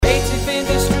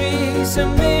is a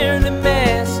merely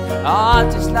mess.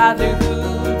 Artists'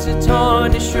 livelihoods are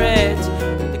torn to shreds.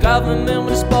 The government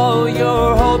will spoil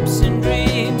your hopes and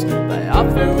dreams by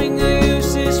offering a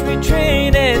useless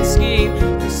retraining scheme.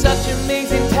 There's such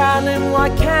amazing talent,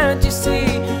 why can't you see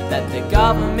that the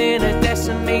government has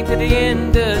decimated the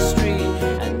industry?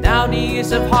 And now the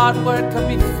years of hard work can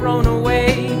be thrown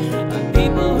away, and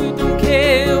people who don't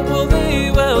care, well,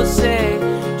 they will say,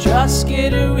 just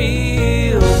get a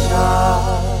real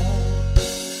job.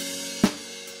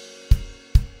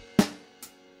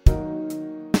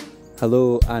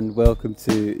 Hello and welcome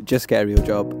to Just Get a Real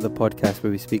Job, the podcast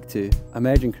where we speak to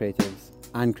emerging creatives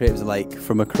and creatives alike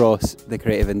from across the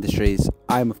creative industries.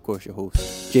 I'm of course your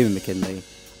host, Jamie McKinley,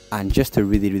 and just to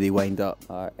really wind up,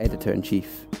 our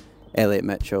editor-in-chief, Elliot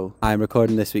Mitchell. I'm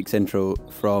recording this week's intro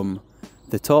from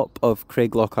the top of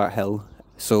Craiglockhart Hill,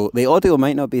 so the audio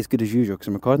might not be as good as usual because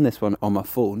I'm recording this one on my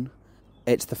phone.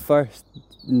 It's the first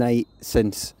night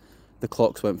since the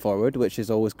clocks went forward, which is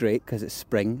always great because it's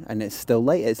spring and it's still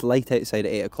light. It's light outside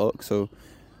at 8 o'clock, so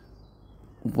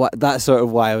that's sort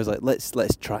of why I was like, let's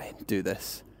try and do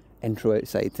this intro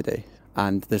outside today.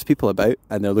 And there's people about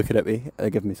and they're looking at me, they're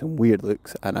giving me some weird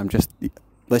looks, and I'm just,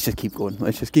 let's just keep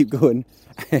going.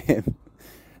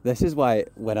 This is why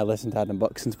when I listen to Adam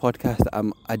Buxton's podcast,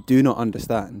 I do not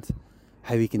understand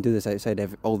how he can do this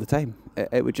outside all the time.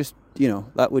 It would just,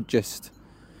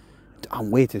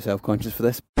 I'm way too self-conscious for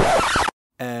this.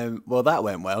 Well, that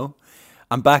went well.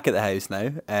 I'm back at the house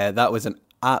now. That was an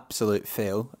absolute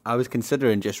fail. I was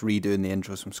considering just redoing the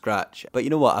intros from scratch. But you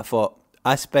know what? I thought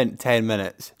I spent 10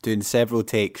 minutes doing several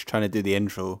takes trying to do the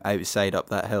intro outside up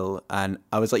that hill. And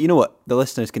I was like, you know what? The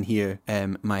listeners can hear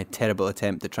my terrible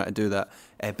attempt to try to do that.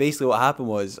 Basically what happened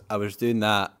was I was doing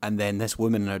that, and then this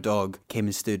woman and her dog came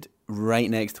and stood right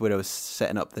next to where I was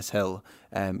setting up this hill,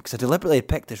 because I deliberately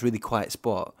picked this really quiet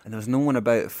spot and there was no one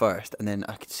about at first, and then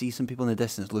I could see some people in the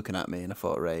distance looking at me, and I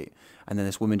thought, right, and then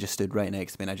this woman just stood right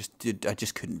next to me, and I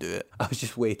just couldn't do it. I was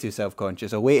just way too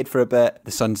self-conscious. I waited for a bit,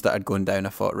 the sun started going down, I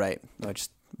thought, right,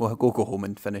 we'll go home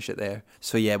and finish it there.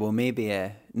 So yeah, we'll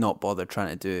maybe not bother trying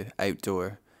to do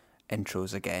outdoor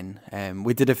intros again.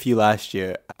 We did a few last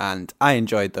year and I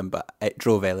enjoyed them, but it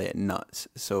drove Elliot nuts.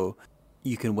 So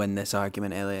you can win this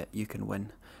argument, Elliot. You can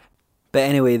win. But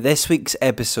anyway, this week's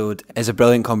episode is a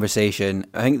brilliant conversation.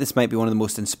 I think this might be one of the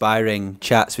most inspiring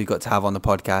chats we got to have on the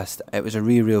podcast. It was a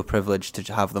real privilege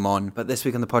to have them on. But this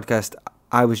week on the podcast,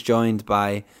 I was joined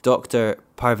by Dr.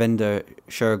 Parvinder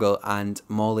Shergill and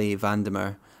Molly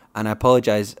Vandemer. And I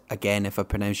apologise again if I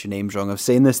pronounce your names wrong. I was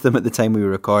saying this to them at the time we were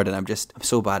recording. I'm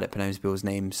so bad at pronouncing people's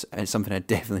names, and it's something I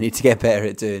definitely need to get better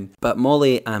at doing. But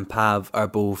Molly and Pav are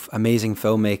both amazing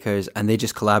filmmakers, and they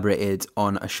just collaborated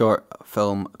on a short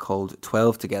film called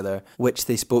 12 together, which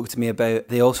they spoke to me about.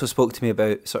 They also spoke to me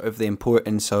about sort of the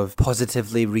importance of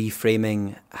positively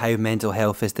reframing how mental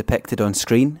health is depicted on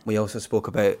screen. We also spoke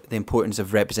about the importance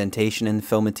of representation in the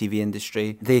film and TV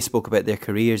industry. They spoke about their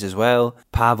careers as well.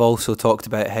 Pav also talked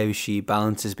about how she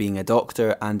balances being a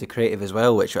doctor and a creative as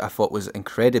well, which I thought was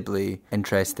incredibly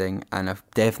interesting, and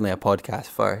definitely a podcast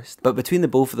first. But between the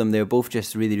both of them, they were both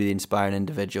just really inspiring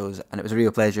individuals, and it was a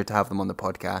real pleasure to have them on the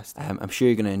podcast. I'm sure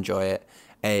you're going to enjoy it.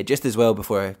 Just as well,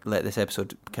 before I let this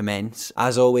episode commence,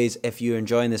 as always, if you're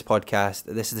enjoying this podcast,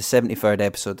 this is the 73rd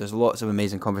episode. There's lots of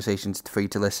amazing conversations for you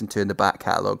to listen to in the back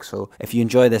catalogue. So if you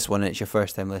enjoy this one and it's your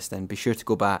first time listening, be sure to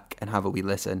go back and have a wee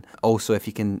listen. Also, if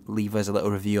you can leave us a little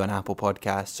review on Apple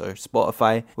Podcasts or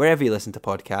Spotify, wherever you listen to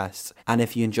podcasts. And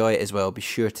if you enjoy it as well, be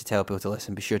sure to tell people to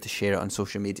listen. Be sure to share it on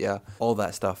social media. All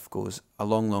that stuff goes a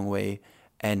long way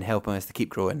in helping us to keep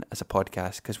growing as a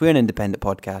podcast, because we're an independent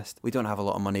podcast. We don't have a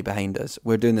lot of money behind us.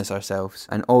 We're doing this ourselves,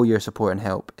 and all your support and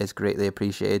help is greatly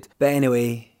appreciated. But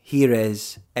anyway, here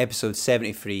is episode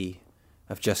 73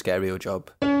 of Just Get a Real Job.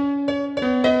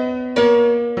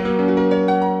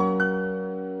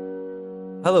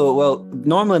 Hello. Well,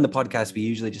 normally in the podcast we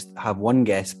usually just have one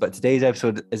guest, but today's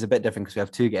episode is a bit different because we have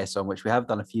two guests on, which we have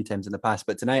done a few times in the past.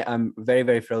 But tonight I'm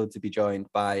very thrilled to be joined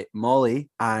by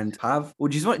Molly and Pav. Well,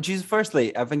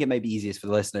 firstly, I think it might be easiest for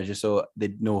the listeners just so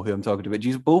they know who I'm talking to. But do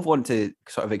you both want to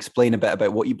sort of explain a bit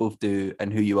about what you both do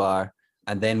and who you are,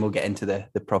 and then we'll get into the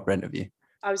proper interview?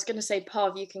 I was going to say,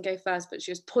 Pav, you can go first, but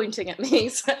she was pointing at me,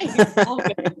 saying, I'll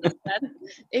go first then,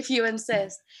 if you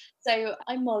insist. So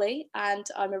I'm Molly, and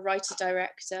I'm a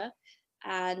writer-director,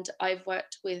 and I've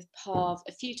worked with Pav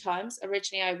a few times.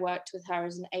 Originally, I worked with her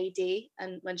as an AD,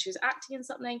 and when she was acting in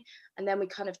something, and then we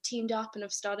kind of teamed up and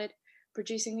have started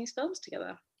producing these films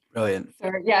together. Brilliant. So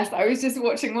yes, I was just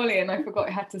watching Molly and I forgot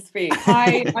I had to speak.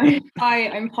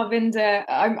 I'm Parvinder.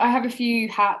 I have a few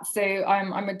hats. So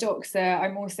I'm a doctor.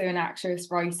 I'm also an actress,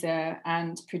 writer,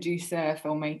 and producer,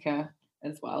 filmmaker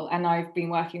as well. And I've been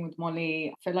working with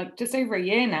Molly for like just over a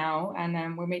year now,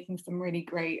 and we're making some really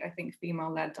great, I think,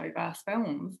 female-led, diverse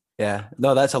films. Yeah,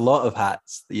 no, that's a lot of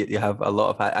hats. You have a lot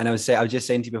of hats. And I was just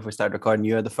saying to you before we started recording,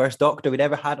 you're the first doctor we'd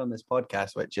ever had on this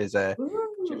podcast, which is a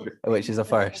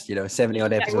first, 70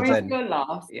 odd episodes in.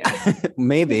 Laugh, yeah.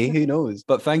 Maybe, who knows?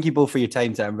 But thank you both for your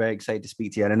time today. I'm very excited to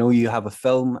speak to you. And I know you have a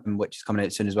film which is coming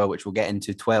out soon as well, which we'll get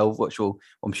into 12, which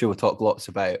I'm sure we'll talk lots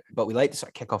about. But we like to sort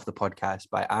of kick off the podcast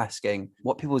by asking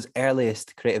what people's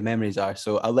earliest creative memories are.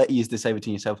 So I'll let you decide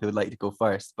between yourself who would like to go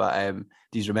first. But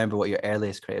do you remember what your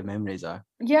earliest creative memories are?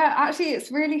 Yeah, actually,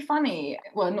 it's really funny.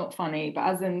 Well, not funny, but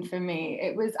as in for me,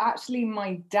 it was actually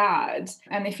my dad.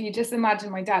 And if you just imagine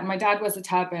my dad was a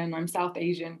Turban. I'm South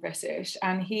Asian, British.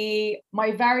 And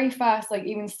my very first, like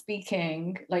even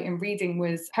speaking, like in reading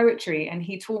was poetry. And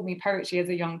he taught me poetry as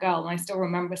a young girl. And I still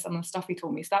remember some of the stuff he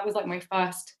taught me. So that was like my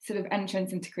first sort of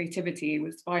entrance into creativity,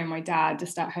 was via my dad,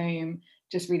 just at home,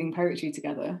 just reading poetry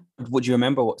together. Would you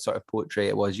remember what sort of poetry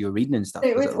it was you were reading and stuff?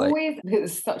 It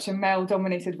was such a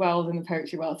male-dominated world in the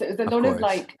poetry world. So it was a lot of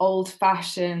like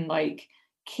old-fashioned, like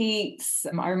Keats.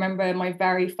 I remember my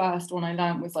very first one I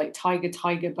learned was like Tiger,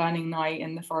 Tiger, Burning Night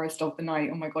in the Forest of the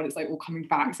Night. Oh my God, it's like all coming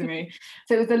back to me.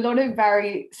 So it was a lot of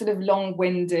very sort of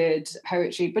long-winded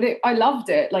poetry, but I loved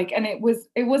it. Like, and it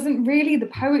wasn't really the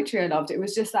poetry I loved. It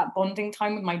was just that bonding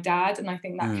time with my dad. And I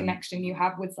think that connection you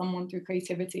have with someone through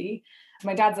creativity.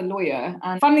 My dad's a lawyer,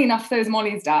 and funnily enough, so is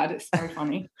Molly's dad. It's very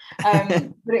funny.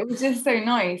 But it was just so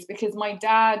nice because my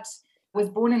dad was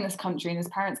born in this country and his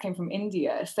parents came from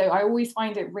India. So I always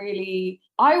find it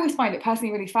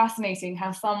personally really fascinating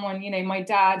how someone, my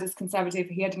dad is conservative,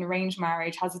 he had an arranged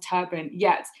marriage, has a turban,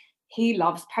 yet he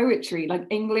loves poetry, like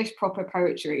English proper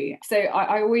poetry. So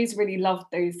I always really loved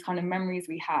those kind of memories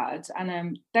we had.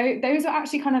 And those are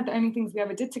actually kind of the only things we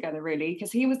ever did together, really,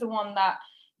 because he was the one that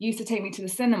used to take me to the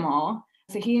cinema.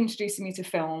 So he introduced me to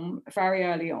film very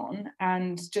early on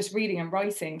and just reading and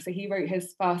writing. So he wrote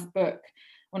his first book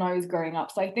when I was growing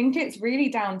up. So I think it's really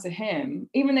down to him,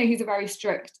 even though he's a very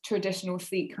strict traditional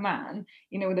Sikh man,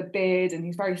 with a beard, and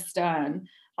he's very stern.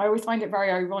 I always find it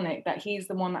very ironic that he's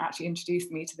the one that actually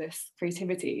introduced me to this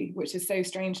creativity, which is so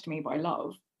strange to me, but I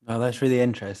love. Oh, that's really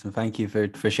interesting. Thank you for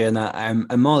sharing that. And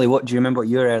Molly, do you remember what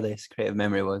your earliest creative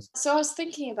memory was? So I was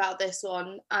thinking about this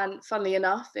one, and funnily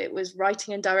enough, it was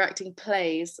writing and directing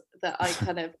plays that I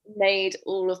kind of made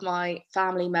all of my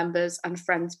family members and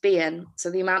friends be in.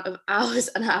 So the amount of hours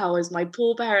and hours my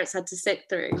poor parents had to sit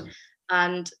through,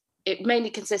 and it mainly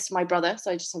consists of my brother.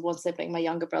 So I just have one sibling, my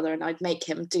younger brother, and I'd make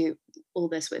him do all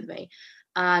this with me.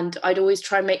 And I'd always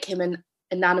try and make him an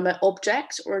inanimate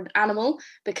object or an animal,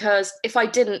 because if I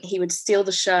didn't, he would steal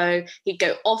the show, he'd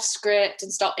go off script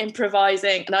and start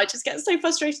improvising, and I just get so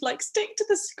frustrated, like, stick to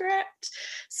the script.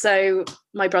 So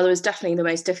my brother was definitely the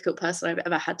most difficult person I've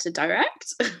ever had to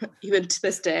direct, even to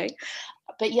this day.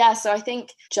 But yeah, so I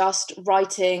think just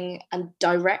writing and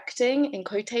directing in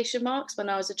quotation marks when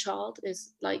I was a child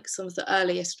is like some of the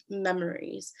earliest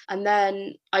memories. And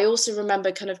then I also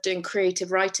remember kind of doing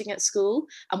creative writing at school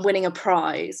and winning a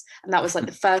prize. And that was like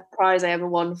the first prize I ever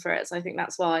won for it. So I think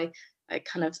that's why it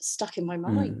kind of stuck in my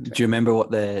mind. Do you remember what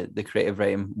the creative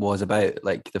writing was about,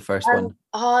 like the first one?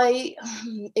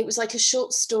 It was like a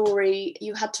short story.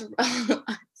 You had to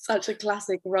such a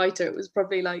classic writer. It was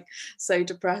probably like so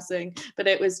depressing, but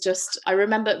it was just, I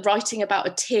remember writing about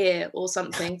a tear or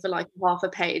something for like half a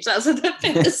page. That's the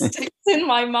thing that sticks in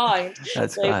my mind.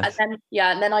 That's so, and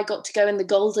then I got to go in the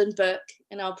golden book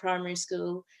in our primary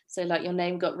school. So like your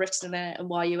name got written in it and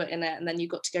why you were in it, and then you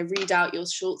got to go read out your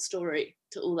short story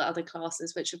to all the other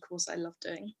classes, which of course I love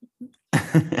doing.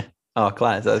 Oh,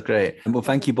 class, that's great. Well,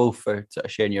 thank you both for sort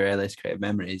of sharing your earliest creative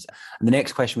memories. And the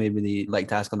next question we really like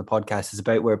to ask on the podcast is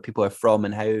about where people are from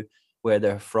and how where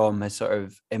they're from has sort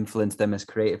of influenced them as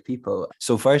creative people.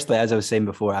 So firstly, as I was saying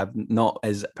before, I'm not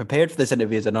as prepared for this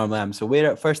interview as I normally am. So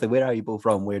where are you both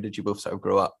from? Where did you both sort of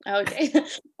grow up? Okay,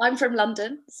 I'm from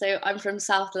London. So I'm from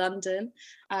South London.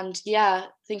 And yeah,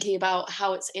 thinking about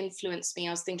how it's influenced me,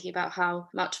 I was thinking about how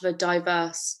much of a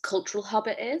diverse cultural hub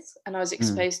it is. And I was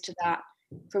exposed to that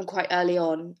from quite early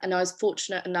on, and I was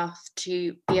fortunate enough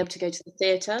to be able to go to the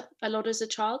theatre a lot as a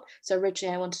child. So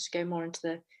originally I wanted to go more into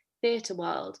the theatre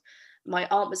world. My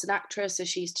aunt was an actress, so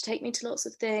she used to take me to lots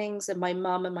of things, and my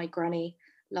mum and my granny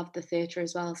loved the theatre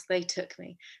as well, so they took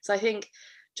me. So I think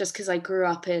just because I grew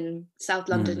up in South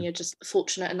London, you're just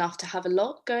fortunate enough to have a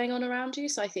lot going on around you.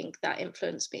 So I think that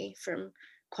influenced me from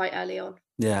quite early on.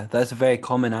 Yeah, that's a very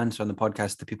common answer on the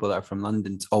podcast to people that are from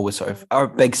London. It's always sort of, our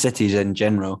big cities in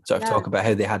general, sort of talk about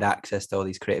how they had access to all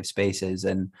these creative spaces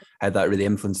and how that really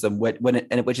influenced them.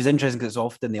 Which is interesting because it's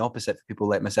often the opposite for people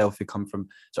like myself who come from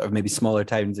sort of maybe smaller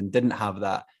towns and didn't have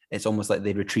that. It's almost like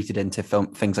they retreated into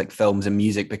things like films and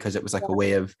music because it was like a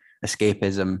way of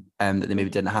escapism that they maybe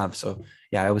didn't have. So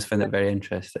yeah, I always find that very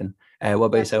interesting. What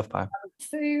about yourself, Pam?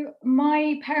 So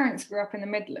my parents grew up in the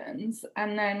Midlands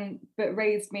but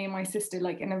raised me and my sister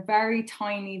like in a very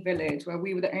tiny village where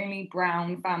we were the only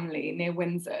brown family near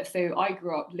Windsor. So I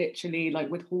grew up literally like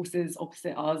with horses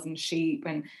opposite us and sheep.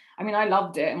 And I mean, I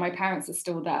loved it and my parents are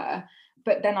still there.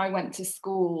 But then I went to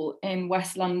school in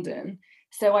West London.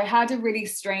 So I had a really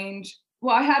strange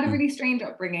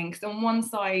upbringing because on one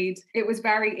side it was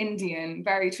very Indian,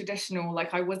 very traditional.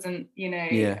 Like I wasn't,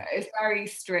 it's very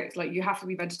strict. Like you have to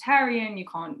be vegetarian, you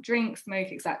can't drink, smoke,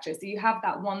 etc. So you have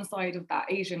that one side of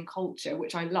that Asian culture,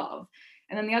 which I love.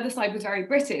 And then the other side was very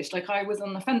British. Like I was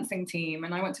on the fencing team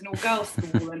and I went to an all-girls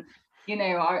school and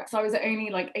so I was the only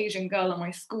like Asian girl in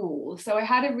my school. So I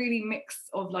had a really mix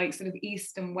of like sort of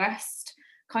East and West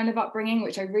kind of upbringing,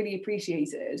 which I really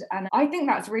appreciated. And I think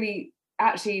that's really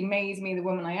actually made me the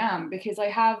woman I am, because I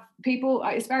have people,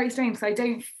 it's very strange because I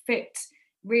don't fit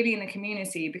really in the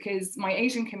community, because my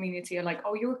Asian community are like,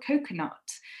 oh, you're a coconut,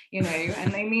 and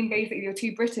they mean basically you're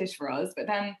too British for us, but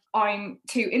then I'm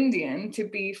too Indian to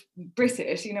be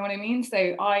British, you know what I mean?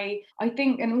 So I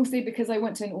think, and also because I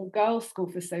went to an all-girls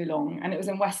school for so long and it was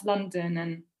in West London,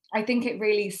 and I think it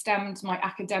really stemmed my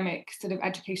academic sort of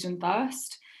education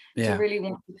thirst. To really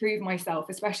want to prove myself,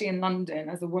 especially in London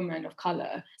as a woman of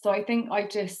colour. So I think I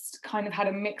just kind of had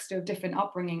a mixture of different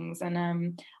upbringings.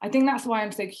 And I think that's why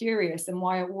I'm so curious and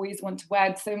why I always want to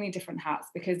wear so many different hats,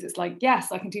 because it's like,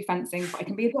 yes, I can do fencing, but I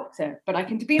can be a doctor, but I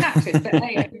can be an actress, but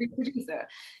hey, I can be a producer.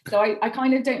 So I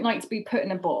kind of don't like to be put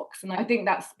in a box. And I think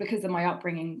that's because of my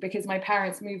upbringing, because my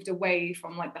parents moved away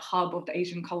from like the hub of the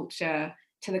Asian culture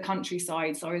to the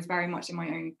countryside. So I was very much in my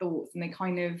own thoughts, and they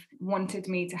kind of wanted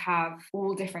me to have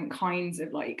all different kinds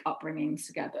of like upbringings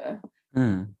together.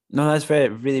 No, that's really,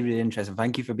 really interesting.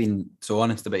 Thank you for being so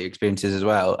honest about your experiences as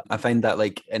well. I find that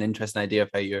like an interesting idea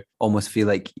of how you almost feel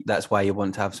like that's why you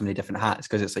want to have so many different hats,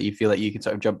 because it's like you feel like you can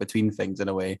sort of jump between things in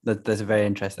a way. That's a very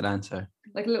interesting answer.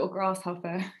 Like a little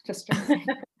grasshopper, just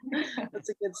That's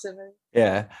a good summary.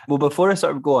 Yeah. Well, before I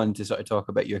sort of go on to sort of talk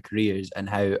about your careers and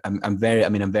how I'm very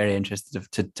interested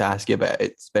to ask you about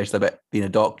it, especially about being a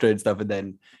doctor and stuff, and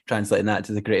then translating that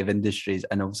to the creative industries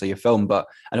and obviously your film. But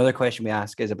another question we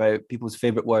ask is about people's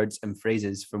favorite words and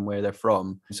phrases from where they're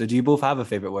from. So do you both have a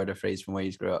favorite word or phrase from where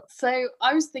you grew up? So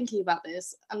I was thinking about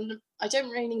this, and I don't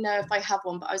really know if I have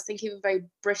one, but I was thinking of a very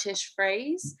British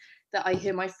phrase that I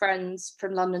hear my friends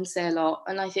from London say a lot,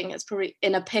 and I think it's probably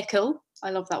 "in a pickle." I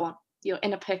love that one. You're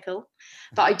in a pickle.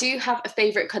 But I do have a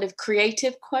favourite kind of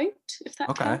creative quote, if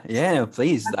that counts. Yeah, no,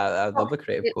 please. I love a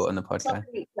creative quote on the podcast.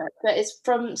 But it's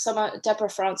from Deborah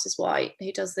Frances-White,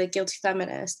 who does The Guilty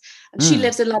Feminist. And she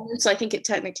lives in London, so I think it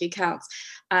technically counts.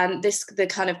 And the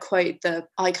kind of quote that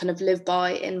I kind of live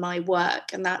by in my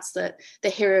work, and that's that the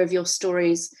hero of your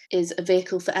stories is a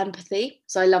vehicle for empathy.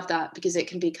 So I love that, because it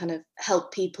can be kind of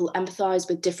help people empathise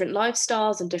with different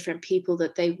lifestyles and different people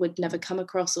that they would never come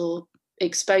across or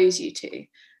expose you to,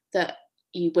 that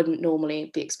you wouldn't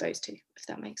normally be exposed to, if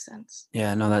that makes sense.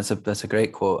 Yeah, no, that's a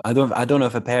great quote. I don't know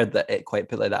if I've heard that it quite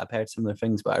put like that. I've heard similar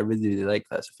things, but I really, really like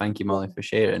that. So thank you, Molly, for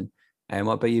sharing. And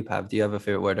what about you, Pav? Do you have a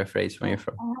favorite word or phrase from where you're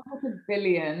from? I have like a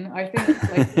billion. I think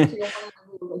it's like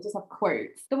I just have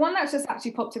quotes. The one that's just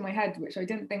actually popped in my head, which I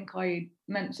didn't think I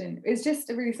mentioned, is just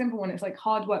a really simple one. It's like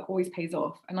hard work always pays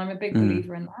off. And I'm a big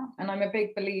believer in that. And I'm a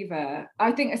big believer,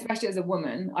 I think, especially as a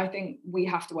woman, I think we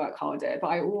have to work harder. But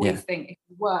I always think if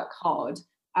you work hard,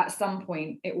 at some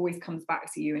point, it always comes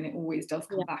back to you, and it always does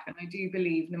come back. And I do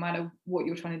believe no matter what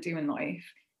you're trying to do in life,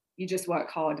 you just work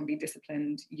hard and be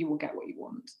disciplined, you will get what you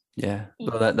want. Yeah,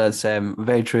 well, that's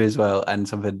very true as well. And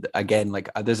something, again, like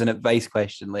there's an advice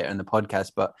question later in the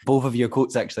podcast, but both of your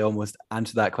quotes actually almost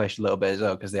answer that question a little bit as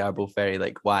well, because they are both very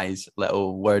like wise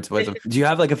little words of wisdom. Do you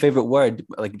have like a favorite word,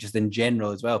 like just in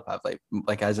general as well, Pav?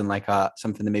 Like as in like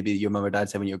something that maybe your mum or dad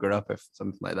said when you grew up, or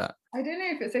something like that? I don't know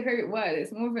if it's a favorite word.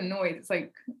 It's more of a noise. It's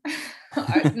like,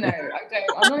 I don't.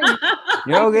 I'm not even...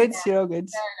 You're all good. You're all good.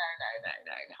 No.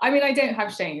 I mean, I don't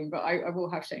have shame, but I will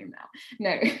have shame now.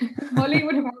 No. Molly,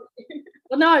 what about you?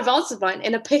 Well, no, I've answered mine.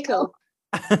 In a pickle.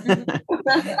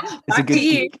 It's a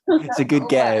good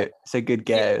get out. It's a good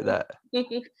get out, that.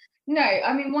 No,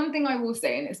 I mean, one thing I will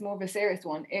say, and it's more of a serious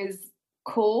one, is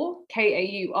Kaur,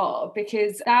 Kaur,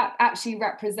 because that actually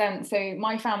represents, so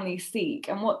my family's Sikh,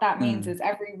 and what that means is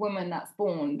every woman that's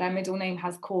born, their middle name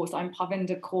has Kaur. So I'm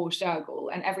Parvinder Kaur Shergill,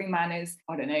 and every man is,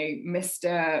 I don't know,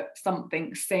 Mr.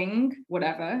 something Singh,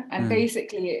 whatever. And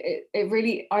basically it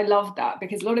really, I love that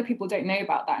because a lot of people don't know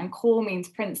about that. And Kaur means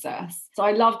princess. So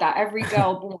I love that every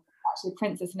girl born actually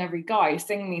princess and every guy.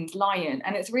 Singh means lion.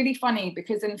 And it's really funny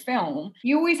because in film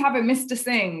you always have a Mr.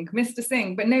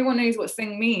 Singh, but no one knows what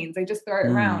Singh means. They just throw it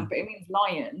around, but it means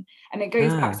lion, and it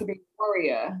goes back to being a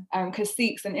warrior, because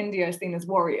Sikhs in India are seen as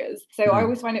warriors. So I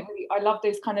always find it really, I love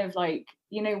those kind of like,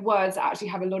 you know, words that actually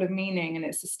have a lot of meaning, and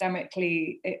it's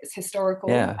systemically, it's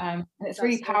historical, and it's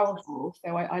really powerful.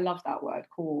 So I love that word,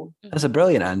 cool. That's a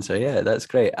brilliant answer. Yeah, that's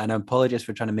great. And I apologize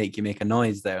for trying to make you make a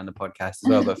noise there on the podcast as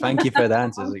well, but thank you for the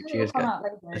answers. Like, cheers, guys.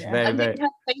 It's very, very.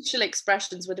 Facial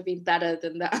expressions would have been better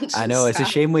than that. I know, it's a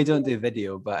shame we don't do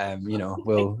video, but you know,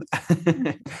 we'll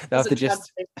have to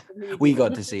just. We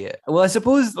got to see it. Well, I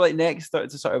suppose like next to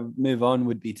sort of move on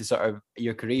would be to sort of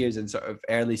your careers and sort of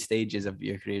early stages of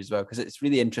your career as well, because it's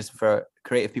really interesting for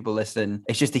creative people listening.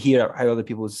 It's just to hear how other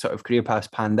people's sort of career paths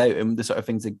panned out and the sort of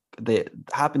things that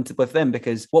happened with them,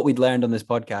 because what we'd learned on this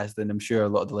podcast, and I'm sure a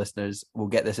lot of the listeners will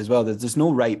get this as well, there's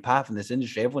no right path in this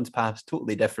industry. Everyone's path's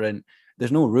totally different.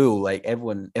 There's no rule. Like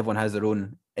everyone has their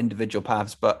own individual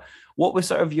paths. But what was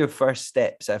sort of your first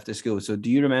steps after school? So do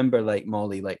you remember, like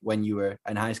Molly, like when you were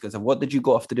in high school, so what did you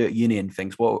go off to do at uni and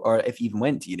things? What, or if you even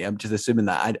went to uni? I'm just assuming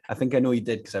that. I think I know you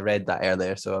did because I read that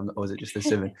earlier, so I wasn't just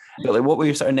assuming. But like, what were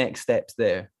your sort of next steps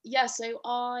there? Yeah, so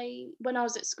when I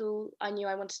was at school, I knew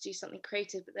I wanted to do something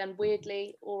creative, but then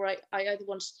weirdly, I either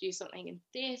wanted to do something in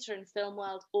theatre and film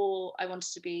world, or I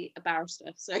wanted to be a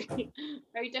barrister. So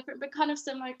very different, but kind of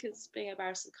similar, because being a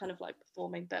barrister is kind of like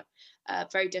performing, but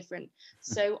very different.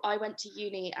 So I went to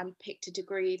uni and picked a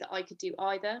degree that I could do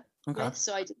either. Okay.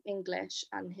 So I did English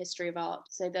and history of art,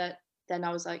 so that then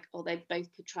I was like, oh, they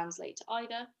both could translate to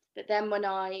either. But then when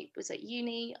I was at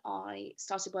uni, I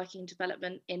started working in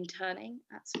development, interning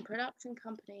at some production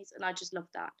companies, and I just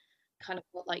loved that. Kind of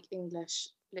felt like English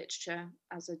literature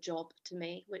as a job to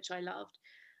me, which I loved.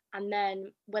 And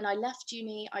then when I left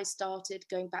uni, I started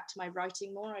going back to my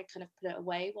writing more. I kind of put it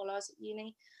away while I was at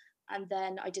uni. And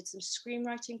then I did some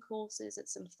screenwriting courses at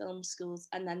some film schools,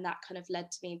 and then that kind of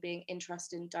led to me being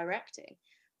interested in directing.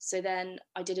 So then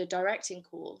I did a directing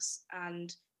course,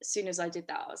 and as soon as I did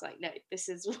that, I was like, no, this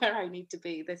is where I need to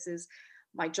be. This is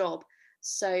my job.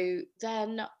 So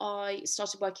then I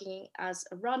started working as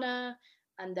a runner,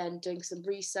 and then doing some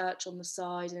research on the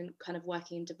side, and kind of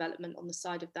working in development on the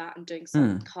side of that, and doing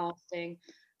some casting.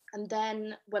 And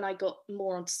then when I got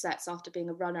more onto sets after being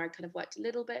a runner, I kind of worked a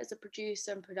little bit as a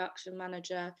producer and production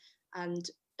manager and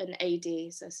an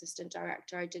AD, so assistant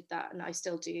director. I did that, and I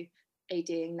still do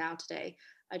ADing now today.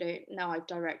 Now I've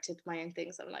directed my own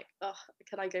things. I'm like, oh,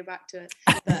 can I go back to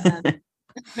it?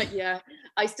 But yeah,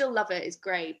 I still love it. It's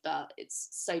great, but it's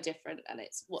so different. And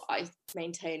it's what I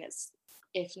maintain is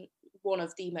one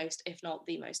of the most, if not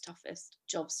the most toughest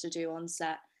jobs to do on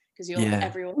set. Because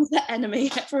everyone's the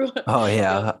enemy. Everyone. Oh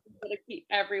yeah. You've got to keep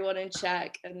everyone in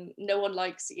check, and no one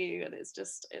likes you, and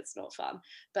it's not fun.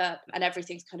 And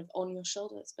everything's kind of on your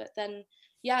shoulders. But then,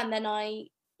 and then I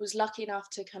was lucky enough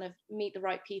to kind of meet the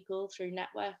right people through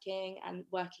networking and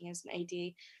working as an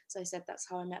AD. So I said that's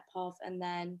how I met Parv, and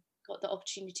then got the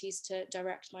opportunities to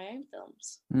direct my own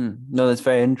films. No, that's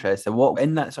very interesting. What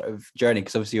in that sort of journey,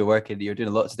 because obviously you're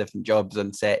doing lots of different jobs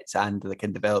on sets and like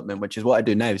in development, which is what I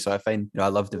do now. So I find, I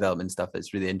love development stuff.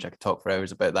 It's really interesting. I could talk for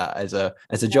hours about that as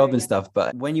a job and stuff.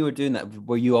 But when you were doing that,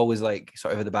 were you always like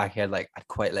sort of at the back of your head, like I'd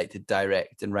quite like to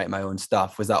direct and write my own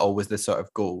stuff? Was that always the sort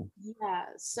of goal? Yeah.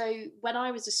 So when I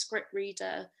was a script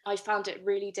reader, I found it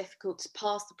really difficult to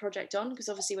pass the project on, because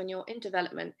obviously when you're in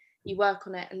development, you work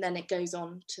on it and then it goes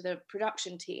on to the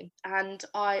production team, and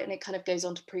it kind of goes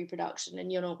on to pre-production,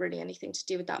 and you're not really anything to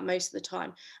do with that most of the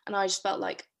time. And I just felt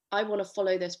like I want to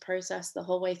follow this process the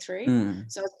whole way through.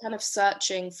 So I was kind of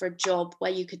searching for a job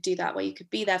where you could do that, where you could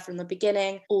be there from the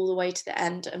beginning all the way to the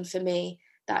end. And for me,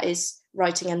 that is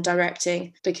writing and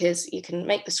directing, because you can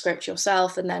make the script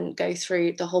yourself and then go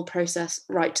through the whole process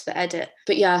right to the edit.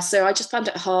 But yeah, so I just found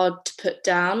it hard to put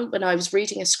down. When I was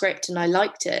reading a script and I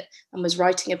liked it and was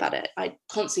writing about it, I'd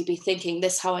constantly be thinking,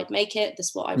 this is how I'd make it, this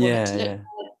is what I want it to look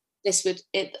like, this would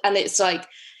it. And it's like,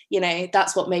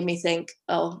 that's what made me think,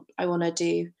 oh, I want to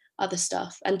do other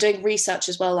stuff. And doing research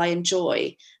as well, I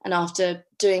enjoy. And after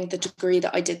doing the degree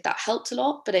that I did, that helped a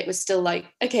lot, but it was still like,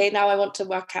 okay, now I want to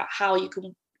work out how you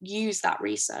can use that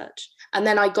research. And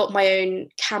then I got my own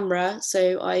camera,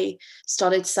 so I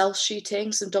started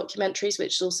self-shooting some documentaries,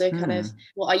 which is also kind of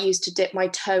what I used to dip my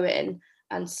toe in.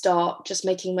 and start just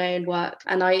making my own work.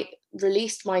 And I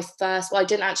released my first, well, I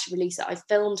didn't actually release it. I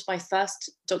filmed my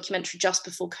first documentary just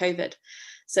before COVID.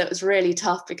 So it was really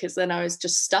tough because then I was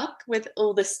just stuck with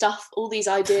all this stuff, all these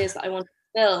ideas that I wanted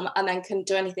to film, and then couldn't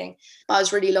do anything. But I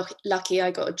was really lucky.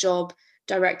 I got a job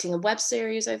directing a web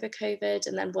series over COVID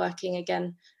and then working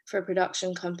again for a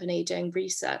production company doing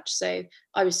research. So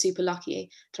I was super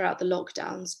lucky throughout the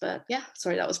lockdowns. But yeah,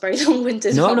 sorry, that was very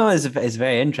long-winded. No, it's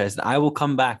very interesting. I will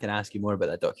come back and ask you more about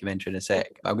that documentary in a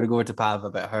sec. I'm going to go over to Pav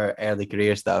about her early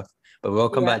career stuff, but we'll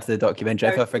come back to the documentary.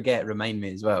 If I forget, remind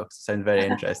me as well, 'cause it sounds very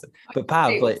interesting. But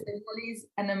Pav, Molly's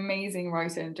an amazing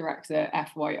writer and director,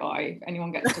 FYI, if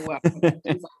anyone gets to work with her.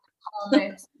 She's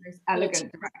calmest, most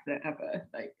elegant director ever.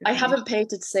 I haven't paid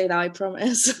to say that, I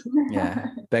promise. Yeah,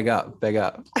 big up.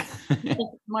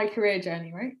 My career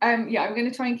journey, right? Yeah, I'm going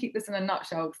to try and keep this in a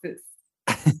nutshell because it's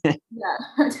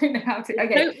I don't know how to.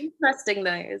 Okay, it's so interesting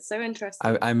though. It's so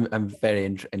interesting. I'm very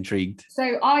intrigued.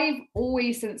 So I've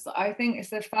always, since I think it's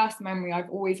the first memory, I've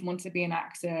always wanted to be an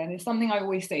actor, and it's something I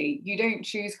always say: you don't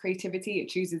choose creativity; it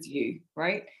chooses you,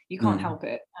 right? You can't help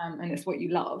it, and it's what you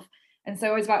love. And so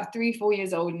I was about 3-4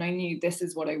 years old and I knew this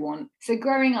is what I want. So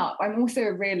growing up, I'm also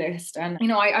a realist, and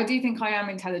I do think I am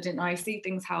intelligent and I see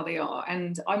things how they are.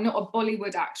 And I'm not a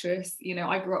Bollywood actress.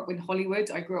 I grew up with Hollywood.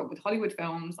 I grew up with Hollywood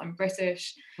films. I'm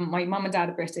British. My mum and dad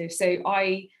are British. So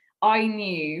I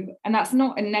knew, and that's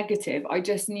not a negative, I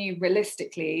just knew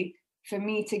realistically for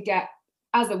me to get,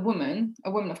 as a woman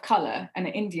of color and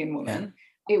an Indian woman,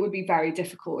 it would be very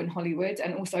difficult in Hollywood.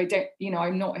 And also I don't,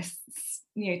 I'm not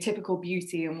a typical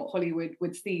beauty and what Hollywood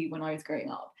would see when I was growing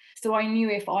up. So I knew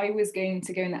if I was going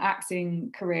to go in the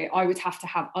acting career, I would have to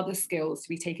have other skills to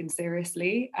be taken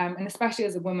seriously. And especially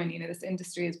as a woman, this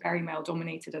industry is very male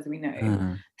dominated, as we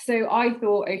know. So I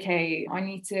thought, okay, I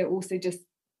need to also just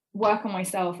work on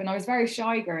myself. And I was very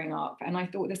shy growing up, and I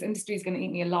thought this industry is going to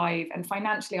eat me alive. And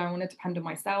financially, I want to depend on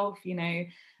myself.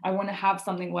 I want to have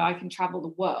something where I can travel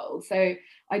the world. So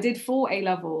I did 4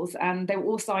 A-levels, and they were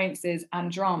all sciences and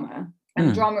drama.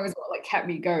 And drama was what kept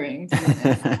me going.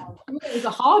 It was the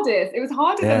hardest. It was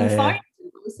harder than science. I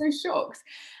was so shocked.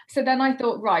 So then I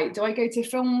thought, right, do I go to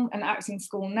film and acting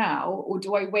school now, or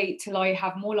do I wait till I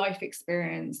have more life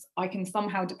experience? I can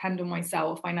somehow depend on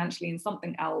myself financially in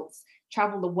something else,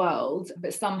 travel the world,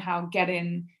 but somehow get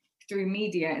in through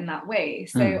media in that way.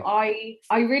 So I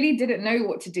really didn't know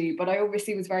what to do, but I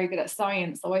obviously was very good at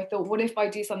science. So I thought, what if I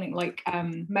do something like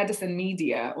medicine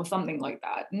media or something like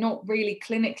that? Not really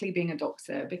clinically being a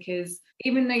doctor, because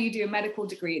even though you do a medical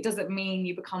degree, it doesn't mean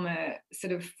you become a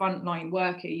sort of frontline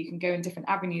worker. You can go in different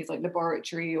avenues like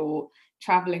laboratory or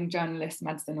traveling journalist,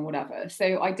 medicine or whatever.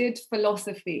 So I did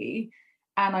philosophy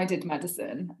and I did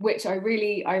medicine, which I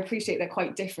appreciate they're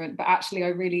quite different, but actually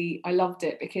I loved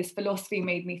it because philosophy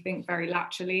made me think very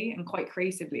laterally and quite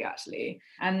creatively, actually.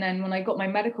 And then when I got my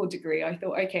medical degree, I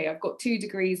thought, okay, I've got 2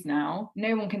 degrees now.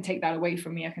 No one can take that away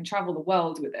from me. I can travel the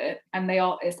world with it. And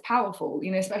it's powerful,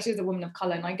 especially as a woman of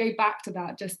color. And I go back to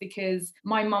that just because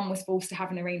my mum was forced to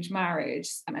have an arranged marriage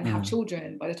and have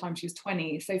children by the time she was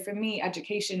 20. So for me,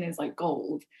 education is like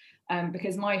gold.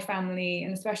 Because my family,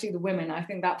 and especially the women, I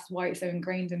think that's why it's so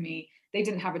ingrained in me, they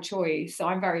didn't have a choice. So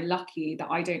I'm very lucky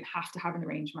that I don't have to have an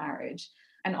arranged marriage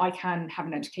and I can have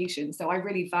an education. So I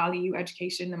really value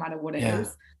education no matter what it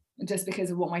is, just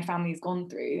because of what my family's gone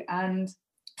through. And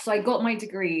so I got my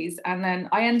degrees, and then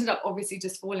I ended up obviously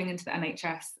just falling into the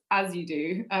NHS, as you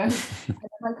do. And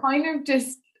I kind of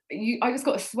I just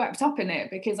got swept up in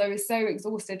it because I was so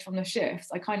exhausted from the shifts.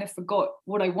 I kind of forgot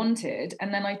what I wanted.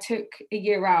 And then I took a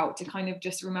year out to kind of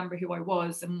just remember who I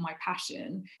was and my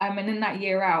passion. And in that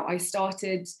year out, I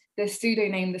started this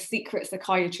pseudonym, The Secret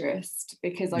Psychiatrist,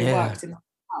 because I worked in the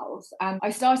house. And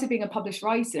I started being a published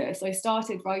writer. So I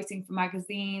started writing for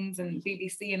magazines, and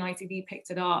BBC and ITV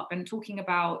picked it up and talking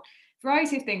about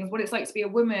variety of things, what it's like to be a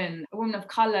woman of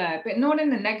color, but not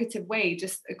in a negative way,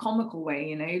 just a comical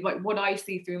way, like what I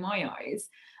see through my eyes,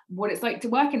 what it's like to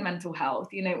work in mental health,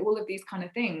 all of these kind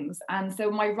of things. And so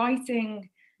my writing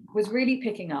was really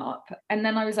picking up. And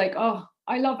then I was like, oh,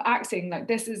 I love acting. Like,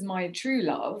 this is my true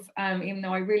love. Even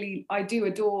though I do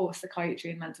adore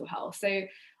psychiatry and mental health. So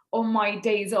on my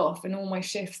days off and all my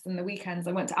shifts and the weekends,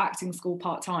 I went to acting school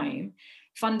part-time,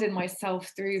 funded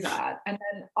myself through that. And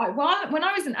then when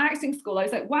I was in acting school, I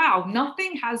was like, wow,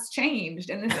 nothing has changed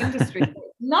in this industry.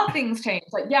 Nothing's changed.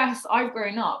 Like, yes, I've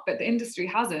grown up, but the industry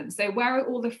hasn't. So where are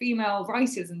all the female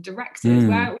writers and directors?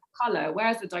 Where are all the color?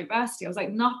 Where's the diversity? I was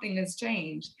like, nothing has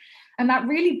changed. And that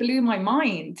really blew my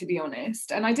mind, to be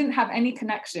honest. And I didn't have any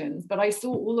connections, but I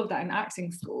saw all of that in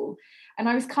acting school. And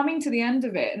I was coming to the end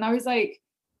of it, and I was like,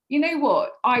 you know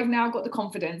what, I've now got the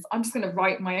confidence, I'm just going to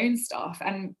write my own stuff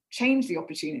and change the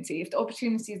opportunity. If the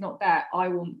opportunity is not there, I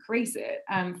will create it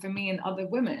for me and other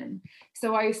women.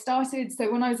 So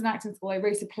when I was in acting school, I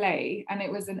wrote a play, and it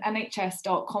was an NHS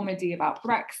dark comedy about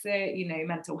Brexit, you know,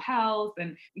 mental health.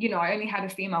 And, you know, I only had a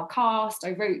female cast.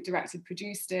 I wrote, directed,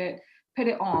 produced it, put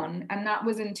it on, and that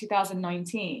was in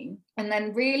 2019. And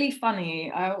then really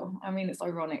funny, I mean, it's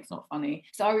ironic, it's not funny.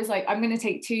 So I was like, I'm going to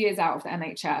take 2 years out of the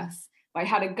NHS. I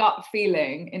had a gut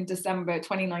feeling in December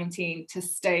 2019 to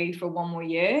stay for 1 more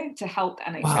year to help the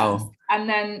NHS. Wow. And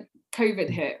then COVID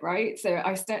hit, right? So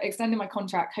I extended my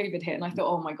contract, COVID hit, and I thought,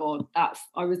 oh my God,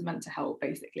 I was meant to help,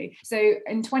 basically. So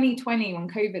in 2020, when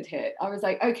COVID hit, I was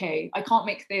like, okay, I can't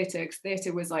make theatre because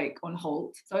theatre was like on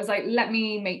hold. So I was like, let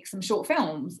me make some short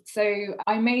films. So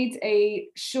I made a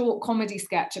short comedy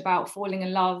sketch about falling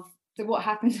in love. So what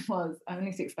happened was, I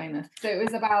need to explain this. So it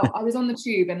was about, I was on the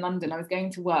tube in London, I was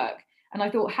going to work. And I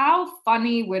thought, how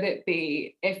funny would it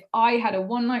be if I had a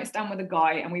one-night stand with a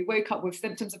guy and we woke up with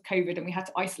symptoms of COVID and we had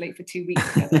to isolate for 2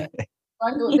 weeks together? So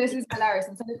I thought, this is hilarious.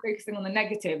 Instead of focusing on the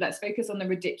negative, let's focus on the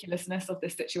ridiculousness of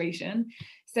this situation.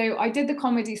 So I did the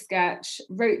comedy sketch,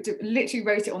 literally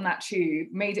wrote it on that tube,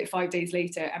 made it 5 days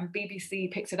later, and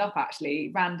BBC picked it up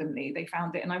actually, randomly. They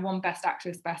found it, and I won Best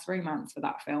Actress, Best Romance for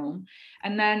that film.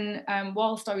 And then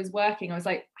whilst I was working, I was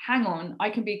like, hang on,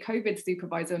 I can be COVID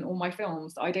supervisor in all my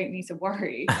films, so I don't need to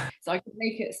worry. So I could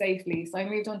make it safely. So I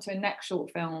moved on to a next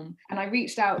short film, and I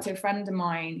reached out to a friend of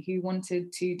mine who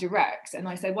wanted to direct, and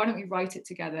I said, why don't we write it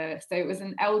together? So it was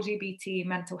an LGBT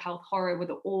mental health horror with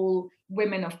an all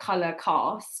women of color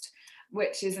cast,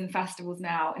 which is in festivals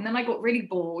now. And then I got really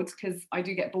bored, because I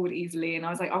do get bored easily, and I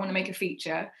was like, I want to make a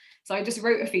feature. So I just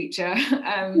wrote a feature,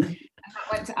 and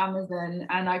that went to Amazon,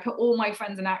 and I put all my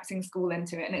friends in acting school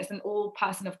into it, and it's an all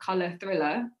person of color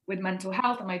thriller with mental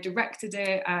health. And I directed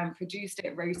it, produced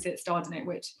it, wrote it, starred in it,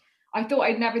 which I thought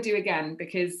I'd never do again,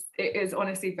 because it is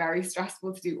honestly very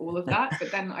stressful to do all of that.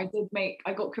 But then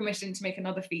I got commissioned to make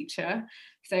another feature.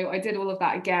 So I did all of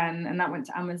that again, and that went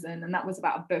to Amazon, and that was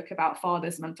about a book about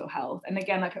fathers' mental health. And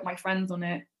again, I put my friends on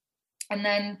it. And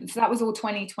then, so that was all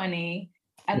 2020.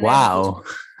 And wow.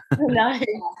 No.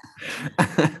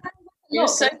 You're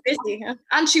so busy.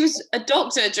 And she was a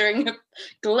doctor during a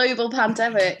global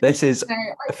pandemic. This is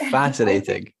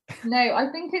fascinating. I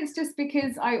think it's just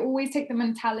because I always take the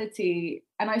mentality,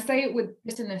 and I say it with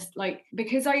bitterness, like,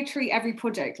 because I treat every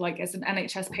project like as an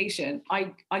NHS patient,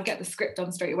 I get the script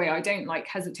done straight away. I don't like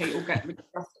hesitate or get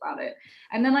stressed about it.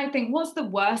 And then I think, what's the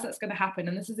worst that's going to happen?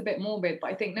 And this is a bit morbid,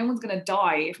 but I think no one's going to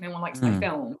die if no one likes my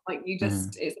film. Like, you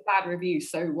just, it's a bad review,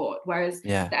 so what? Whereas the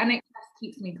NHS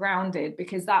keeps me grounded,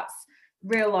 because that's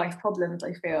real life problems,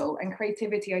 I feel, and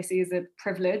creativity I see as a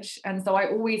privilege, and so I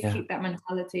always keep that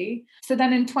mentality. So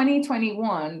then in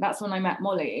 2021, that's when I met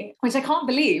Molly, which I can't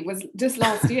believe was just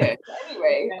last year.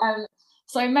 Anyway,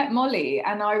 so I met Molly,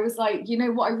 and I was like, you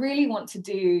know, what I really want to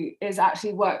do is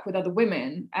actually work with other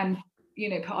women, and, you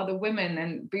know, put other women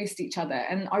and boost each other.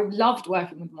 And I loved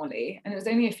working with Molly, and it was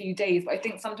only a few days, but I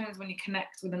think sometimes when you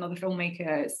connect with another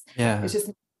filmmaker, it's just,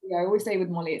 I always say with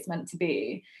Molly, it's meant to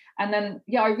be. And then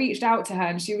I reached out to her,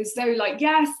 and she was so like,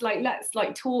 yes, like, let's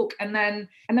like talk. And then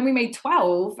we made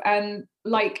 12, and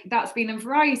like, that's been in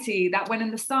Variety, that went in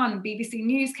The Sun, BBC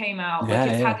News came out,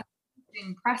 had a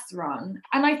press run.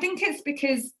 And I think it's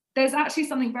because there's actually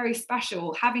something very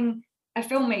special having a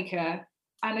filmmaker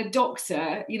and a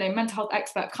doctor, you know, mental health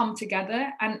expert come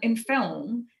together. And in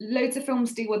film, loads of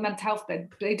films deal with mental health, but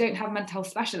they don't have mental health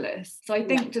specialists. So I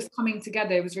think just coming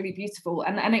together was really beautiful.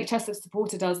 And the NHS has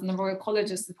supported us, and the Royal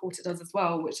College has supported us as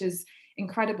well, which is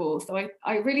incredible. So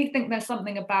I really think there's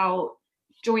something about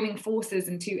joining forces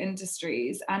in two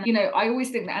industries. And, you know, I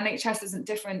always think the NHS isn't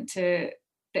different to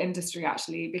the industry,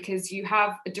 actually, because you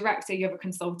have a director, you have a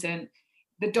consultant.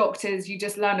 The doctors, you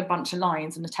just learn a bunch of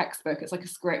lines in a textbook. It's like a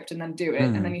script, and then do it,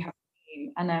 and then you have a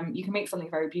team, and you can make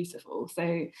something very beautiful.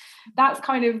 So that's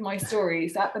kind of my story.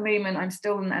 So at the moment, I'm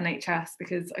still in the NHS,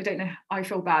 because I don't know, I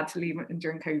feel bad to leave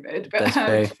during COVID, but that's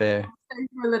very fair.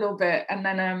 For a little bit, and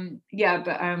then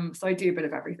so I do a bit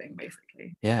of everything,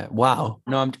 basically. Wow.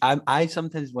 No, I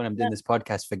sometimes when I'm doing this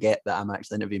podcast forget that I'm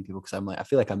actually interviewing people, because I'm like, I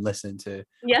feel like I'm listening to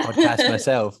a podcast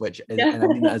myself, which is, and I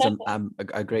mean that as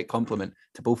a great compliment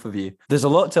to both of you. There's a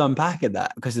lot to unpack in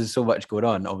that, because there's so much going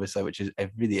on, obviously, which is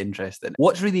really interesting.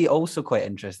 What's really also quite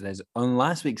interesting is on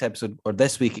last week's episode, or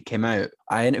this week it came out,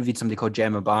 I interviewed somebody called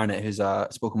Gemma Barnett, who's a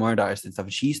spoken word artist and stuff,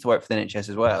 and she used to work for the NHS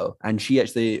as well, and she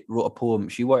actually wrote a poem.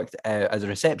 She worked now as a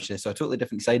receptionist, so a totally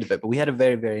different side of it. But we had a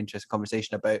very, very interesting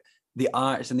conversation about the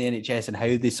arts and the NHS and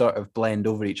how they sort of blend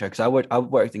over each other. Because I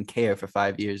worked in care for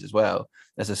 5 years as well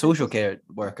as a social care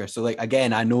worker. So like,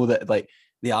 again, I know that like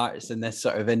the arts and this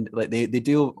sort of they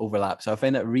do overlap. So I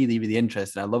find that really, really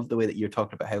interesting. I love the way that you're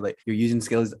talking about how like you're using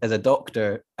skills as a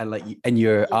doctor and like in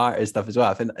your art and stuff as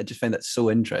well. I just find that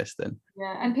so interesting.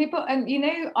 Yeah, and people, and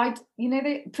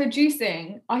the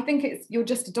producing, I think you're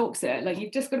just a doctor. Like,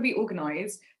 you've just got to be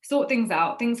organized, sort things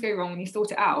out. Things go wrong and you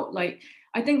sort it out. Like,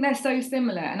 I think they're so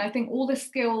similar, and I think all the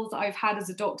skills I've had as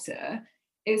a doctor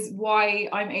is why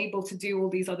I'm able to do all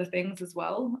these other things as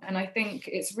well. And I think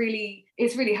it's really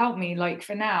helped me. Like,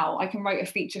 for now, I can write a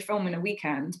feature film in a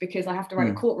weekend because I have to write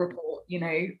a court report,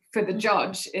 for the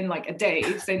judge in like a day.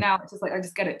 So now it's just like, I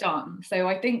just get it done. So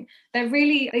I think they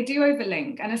do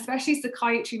overlink, and especially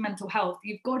psychiatry, mental health,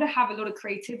 you've got to have a lot of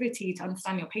creativity to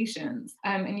understand your patients.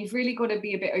 And you've really got to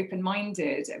be a bit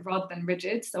open-minded rather than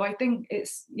rigid. So I think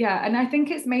and I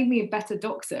think it's made me a better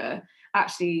doctor,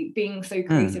 actually, being so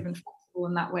creative and flexible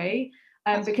in that way.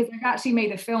 Because I've actually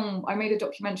made I made a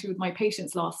documentary with my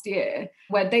patients last year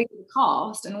where they were the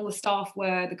cast and all the staff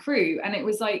were the crew. And it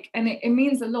was like, and it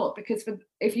means a lot, because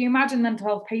if you imagine mental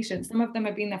health patients, some of them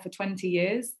have been there for 20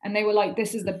 years and they were like,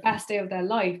 this is the best day of their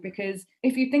life. Because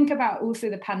if you think about also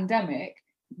the pandemic,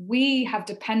 we have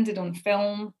depended on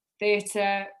film,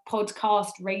 theatre,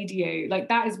 podcast, radio. Like,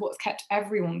 that is what's kept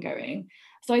everyone going.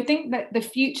 So I think that the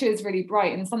future is really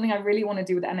bright, and something I really want to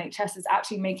do with the NHS is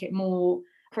actually make it more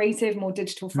creative, more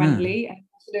digital friendly, and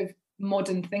sort of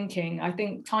modern thinking. I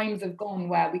think times have gone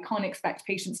where we can't expect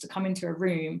patients to come into a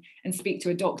room and speak to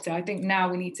a doctor. I think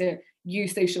now we need to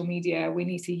use social media, we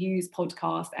need to use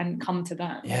podcasts and come to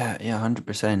them. Yeah,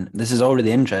 100%. This is already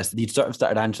interesting. You sort of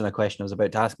started answering a question I was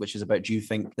about to ask, which is about, do you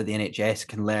think that the NHS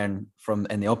can learn from,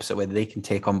 in the opposite way, they can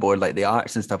take on board like the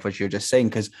arts and stuff, which you're just saying?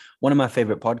 Because one of my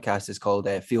favorite podcasts is called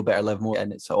Feel Better, Live More,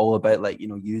 and it's all about like,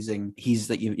 using, he's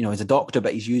like, he's a doctor,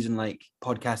 but he's using like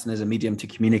podcasting as a medium to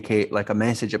communicate like a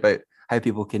message about how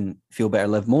people can feel better,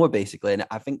 live more, basically. And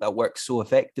I think that works so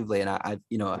effectively. And I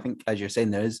think, as you're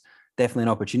saying, there is definitely an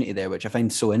opportunity there, which I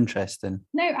find so interesting.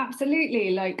 No,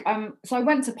 absolutely. Like, so I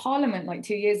went to Parliament like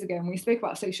 2 years ago and we spoke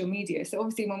about social media. So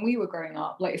obviously when we were growing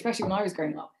up, like, especially when I was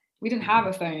growing up, we didn't have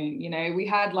a phone, we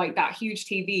had like that huge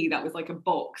TV that was like a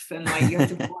box, and like you had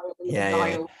to buy a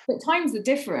dial. But times are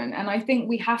different, and I think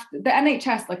we have to, the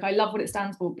NHS, like, I love what it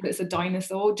stands for, but it's a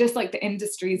dinosaur, just like the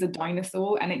industry is a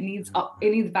dinosaur, and it needs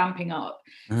vamping up.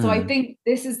 So I think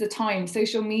this is the time.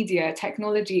 Social media,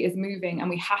 technology is moving, and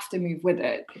we have to move with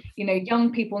it.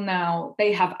 Young people now,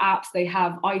 they have apps, they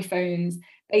have iPhones,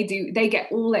 they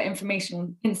get all their information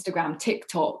on Instagram,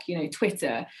 TikTok,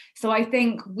 Twitter. So I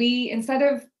think we, instead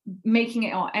of making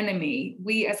it our enemy,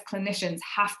 we as clinicians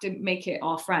have to make it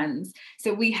our friends.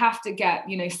 So we have to get,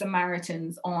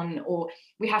 Samaritans on, or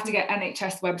we have to get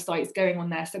NHS websites going on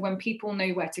there, so when people know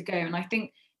where to go. And I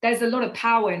think there's a lot of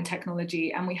power in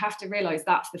technology, and we have to realize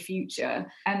that's the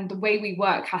future, and the way we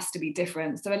work has to be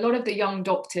different. So a lot of the young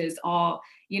doctors are,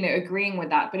 agreeing with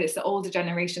that, but it's the older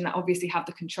generation that obviously have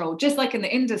the control. Just like in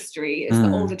the industry, it's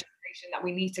the older generation that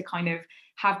we need to kind of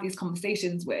have these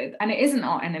conversations with. And it isn't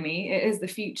our enemy, it is the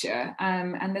future.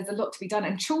 And there's a lot to be done.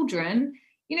 And children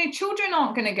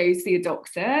aren't going to go see a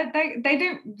doctor. They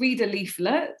don't read a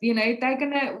leaflet. They're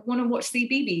going to want to watch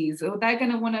CBeebies, or they're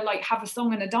going to want to like have a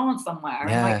song and a dance somewhere.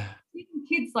 Yeah. And like, even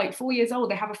kids like 4 years old,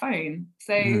 they have a phone.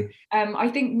 So I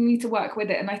think we need to work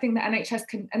with it. And I think the NHS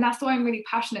can, and that's why I'm really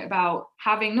passionate about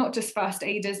having not just first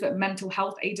aiders, but mental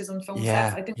health aiders on film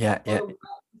sets. I think that's what we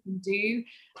can do.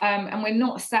 And we're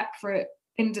not separate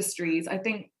industries. I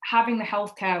think having the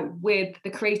healthcare with the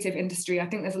creative industry, I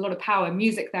think there's a lot of power.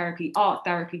 Music therapy, art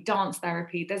therapy, dance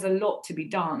therapy, there's a lot to be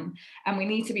done, and we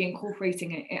need to be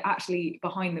incorporating it actually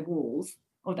behind the walls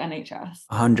of the NHS.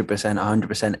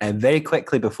 100%. And very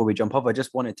quickly before we jump off, I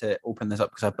just wanted to open this up,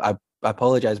 because I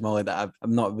apologize, Molly, that I've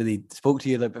not really spoke to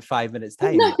you like for 5 minutes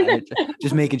time.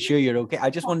 Just making sure you're okay. I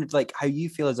just wondered like how you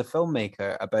feel as a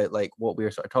filmmaker about like what we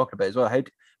were sort of talking about as well. How,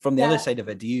 from the other side of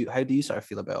it, how do you sort of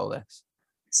feel about all this?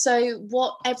 So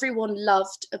what everyone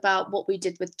loved about what we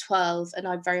did with 12, and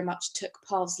I very much took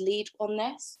Parv's lead on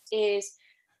this, is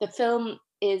the film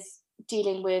is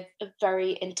dealing with a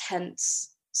very intense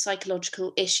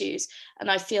psychological issues,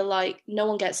 and I feel like no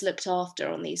one gets looked after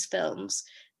on these films.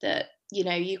 That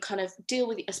you kind of deal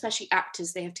with, especially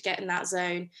actors, they have to get in that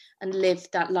zone and live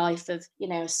that life of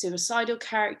a suicidal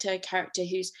character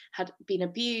who's had been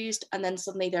abused, and then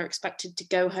suddenly they're expected to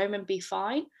go home and be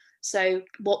fine. So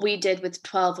what we did with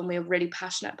 12, and we were really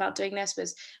passionate about doing this,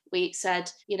 was we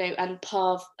said, and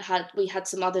Parv we had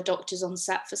some other doctors on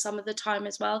set for some of the time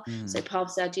as well. So Parv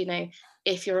said,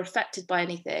 if you're affected by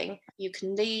anything, you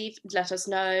can leave, let us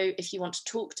know if you want to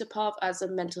talk to Parv as a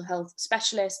mental health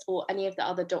specialist or any of the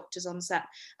other doctors on set.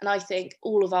 And I think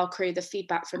all of our crew, the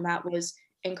feedback from that was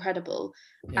incredible.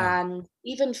 Yeah. And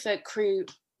even for crew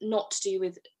not to do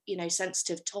with,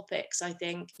 sensitive topics, I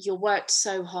think you're worked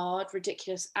so hard,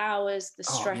 ridiculous hours, the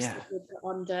stress that you're put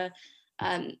under,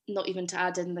 not even to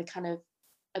add in the kind of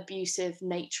abusive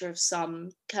nature of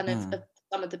some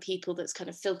of the people that's kind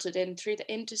of filtered in through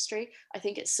the industry. I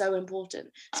think it's so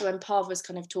important. So when Parv was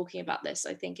kind of talking about this,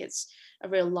 I think it's a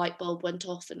real light bulb went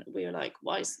off, and we were like,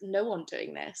 why is no one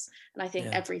doing this? And I think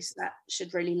every set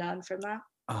should really learn from that.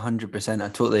 100%. I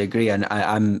totally agree. And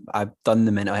I've done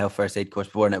the mental health first aid course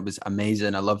before, and it was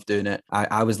amazing. I loved doing it.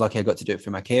 I was lucky I got to do it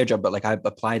for my care job, but like I've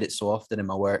applied it so often in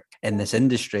my work in this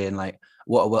industry, and like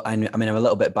I mean, I'm a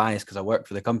little bit biased because I work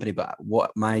for the company, but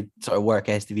what my sort of work,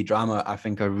 STV Drama, I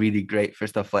think are really great for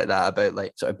stuff like that, about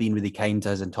like sort of being really kind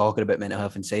to us and talking about mental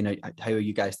health and saying, how are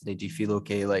you guys today? Do you feel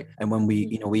okay? Like, and when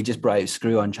we, we just brought out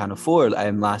Screw on Channel 4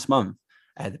 last month,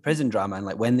 the prison drama, and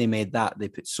like when they made that, they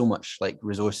put so much like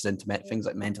resources into things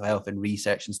like mental health and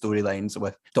research and storylines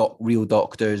with real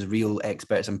doctors, real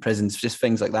experts in prisons, just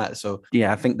things like that. So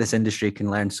yeah, I think this industry can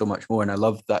learn so much more, and I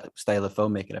love that style of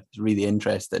filmmaking. It's really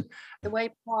interesting. The way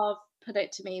Parv put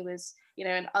it to me was,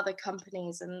 in other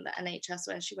companies and the NHS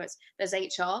where she works, there's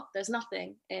HR, there's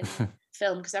nothing in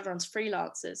film because everyone's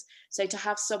freelancers. So to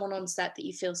have someone on set that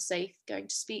you feel safe going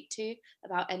to speak to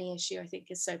about any issue, I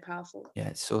think is so powerful. Yeah,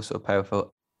 it's so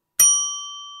powerful.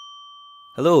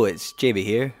 Hello, it's JB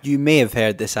here. You may have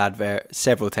heard this advert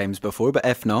several times before, but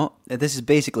if not, this is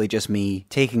basically just me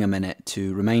taking a minute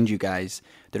to remind you guys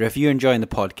that if you're enjoying the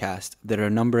podcast, there are a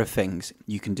number of things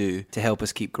you can do to help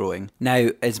us keep growing. Now,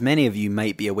 as many of you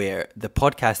might be aware, the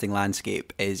podcasting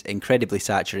landscape is incredibly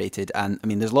saturated, and I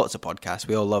mean, there's lots of podcasts.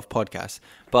 We all love podcasts,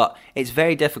 but it's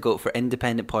very difficult for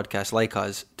independent podcasts like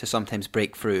us to sometimes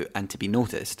break through and to be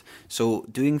noticed. So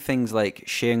doing things like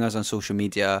sharing us on social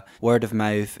media, word of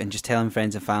mouth, and just telling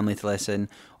friends and family to listen,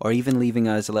 or even leaving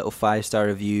us a little 5-star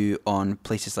review on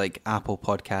places like Apple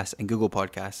Podcasts and Google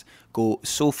Podcasts go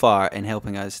so far in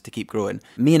helping us to keep growing.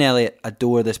 Me and Elliot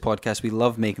adore this podcast. We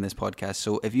love making this podcast.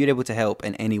 So if you're able to help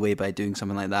in any way by doing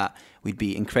something like that, we'd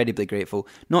be incredibly grateful.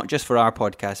 Not just for our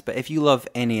podcast, but if you love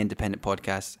any independent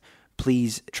podcast,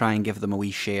 please try and give them a wee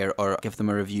share or give them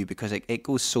a review, because it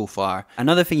goes so far.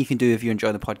 Another thing you can do if you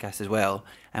enjoy the podcast as well,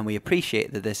 and we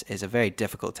appreciate that this is a very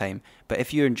difficult time, but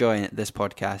if you're enjoying this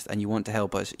podcast and you want to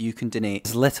help us, you can donate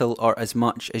as little or as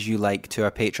much as you like to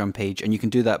our Patreon page, and you can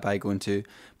do that by going to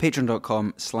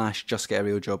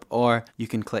patreon.com/justgetarealjob, or you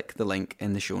can click the link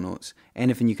in the show notes.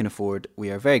 Anything you can afford,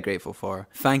 we are very grateful for.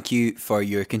 Thank you for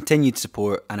your continued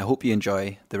support, and I hope you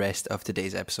enjoy the rest of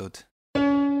today's episode.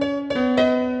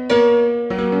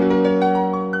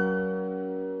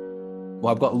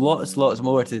 Well, I've got lots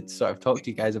more to sort of talk to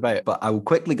you guys about, but I'm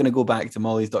quickly going to go back to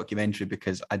Molly's documentary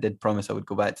because I did promise I would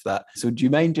go back to that. So do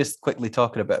you mind just quickly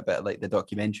talking a bit about like the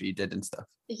documentary you did and stuff?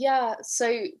 Yeah,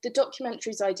 so the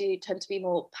documentaries I do tend to be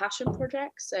more passion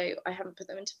projects. So I haven't put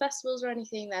them into festivals or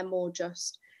anything. They're more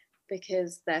just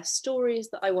because they're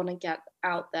stories that I want to get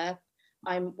out there.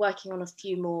 I'm working on a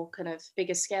few more kind of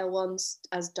bigger scale ones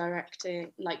as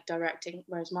directing,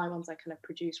 whereas my ones I kind of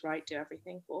produce, write, do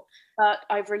everything for. But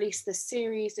I've released this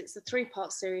series. It's a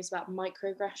 3-part series about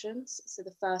microaggressions. So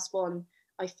the first one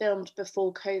I filmed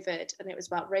before COVID, and it was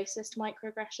about racist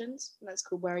microaggressions, and that's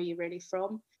called Where Are You Really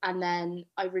From? And then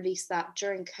I released that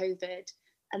during COVID.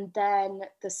 And then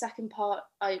the second part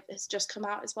has just come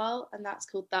out as well, and that's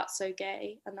called That's So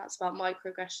Gay, and that's about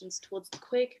microaggressions towards the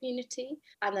queer community.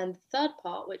 And then the third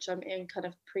part, which I'm in kind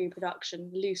of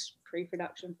loose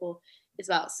pre-production for, is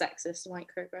about sexist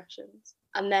microaggressions.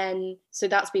 And then, so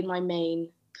that's been my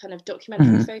main kind of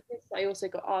documentary focus. I also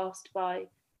got asked by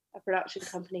a production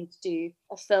company to do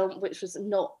a film, which was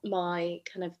not my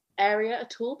kind of area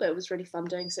at all, but it was really fun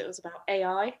doing. So it was about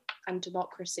AI and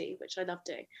democracy, which I love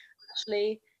doing.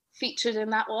 Actually featured in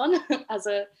that one as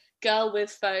a girl with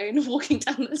phone walking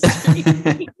down the street.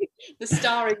 The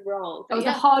starring role. That was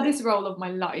the hardest role of my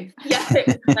life. Yeah,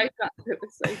 it was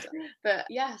so tough. But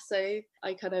yeah, so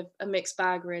I kind of a mixed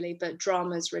bag really, but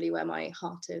drama is really where my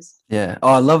heart is. Yeah.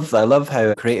 Oh, I love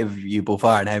how creative you both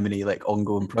are and how many like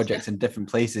ongoing projects in different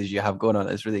places you have going on.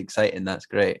 It's really exciting. That's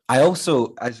great. I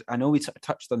also, as I know we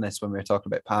touched on this when we were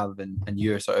talking about Pav and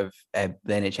your sort of the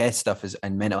NHS stuff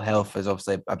and mental health is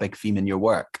obviously a big theme in your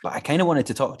work. But I kind of wanted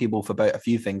to talk to you both about a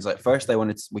few things. Like first,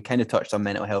 we kind of touched on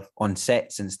mental health on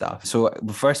sets and stuff. enough. So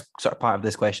the first sort of part of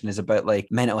this question is about like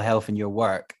mental health in your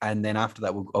work, and then after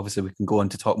that, we can go on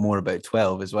to talk more about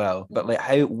 12 as well. But like,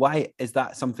 why is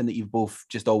that something that you've both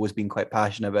just always been quite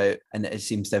passionate about, and it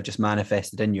seems to have just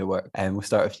manifested in your work? And we'll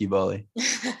start with you, Molly.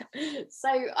 So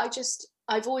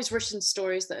I've always written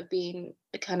stories that have been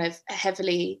kind of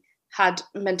heavily had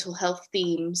mental health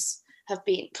themes, have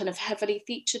been kind of heavily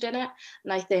featured in it.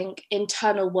 And I think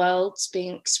internal worlds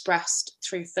being expressed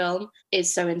through film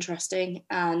is so interesting.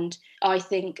 And I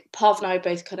think Parv and I are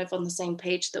both kind of on the same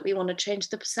page that we want to change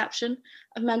the perception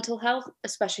of mental health,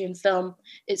 especially in film.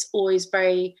 It's always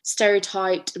very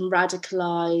stereotyped and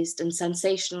radicalized and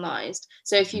sensationalized.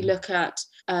 So if you look at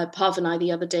Parv and I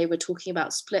the other day were talking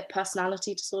about split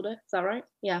personality disorder. Is that right?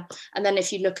 Yeah. And then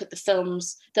if you look at the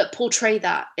films that portray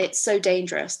that, it's so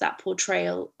dangerous, that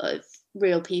portrayal of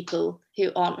real people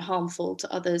who aren't harmful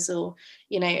to others, or,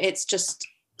 you know, it's just,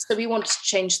 so we wanted to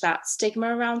change that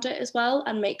stigma around it as well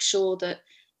and make sure that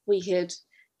we could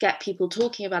get people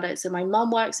talking about it. So my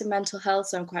mum works in mental health,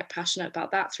 so I'm quite passionate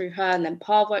about that through her. And then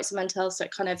Parv works in mental health, so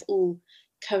it kind of all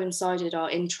coincided our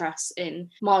interests in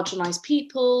marginalized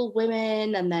people,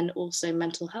 women, and then also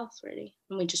mental health, really.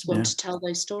 And we just want to tell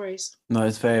those stories. No,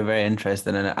 it's very, very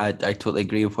interesting. And I totally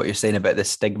agree with what you're saying about the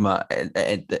stigma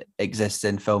that exists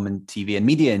in film and TV and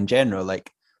media in general.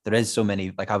 Like, there is so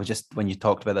many, like, I was just, when you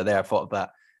talked about it there, I thought of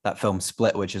that film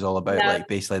Split, which is all about like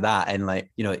basically that. And like,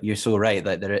 you know, you're so right,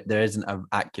 like there isn't an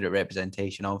accurate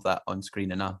representation of that on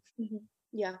screen enough. Mm-hmm.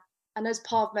 Yeah. And as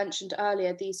Parv mentioned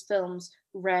earlier, these films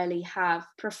rarely have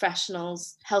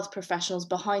professionals, health professionals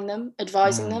behind them,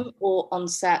 advising them, or on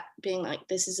set being like,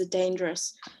 this is a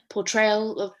dangerous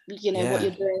portrayal of, you know, what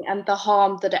you're doing, and the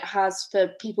harm that it has for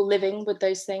people living with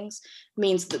those things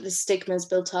means that the stigma is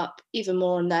built up even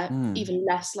more, and they're even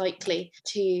less likely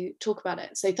to talk about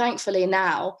it. So thankfully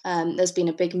now there's been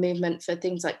a big movement for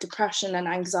things like depression and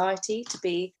anxiety to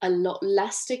be a lot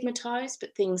less stigmatized,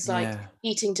 but things like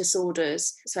eating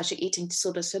disorders, especially eating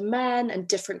disorders for men, and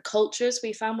different cultures,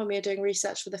 we found when we were doing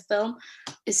research for the film,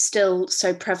 is still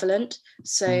so prevalent.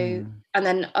 So and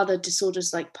then other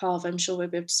disorders like Parv, I'm sure we'll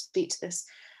be able to speak to this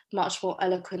much more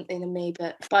eloquently than me,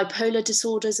 but bipolar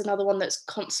disorder is another one that's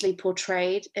constantly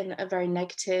portrayed in a very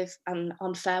negative and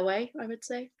unfair way, I would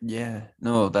say. Yeah,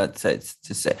 no, that's it's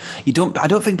just I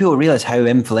don't think people realize how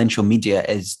influential media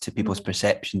is to people's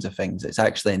perceptions of things. It's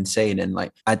actually insane. And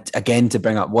like, again, to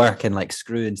bring up work and like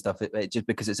Screw and stuff, it just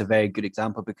because it's a very good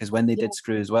example, because when they did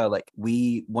Screw as well, like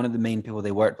one of the main people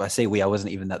they worked with, I say I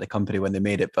wasn't even at the company when they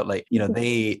made it, but like, you know,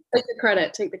 they take the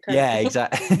credit. Yeah,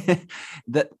 exactly.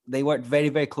 That they worked very,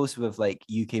 very close with like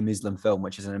UK Muslim Film,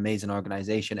 which is an amazing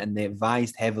organization, and they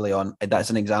advised heavily on,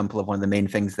 that's an example of one of the main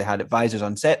things they had advisors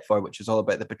on set for, which is all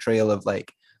about the portrayal of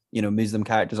like, you know, Muslim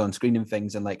characters on screen and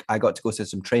things. And like, I got to go to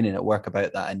some training at work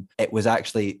about that, and it was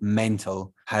actually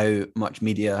mental how much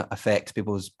media affects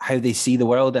how they see the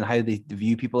world and how they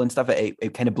view people and stuff.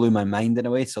 It kind of blew my mind in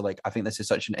a way. So like, I think this is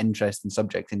such an interesting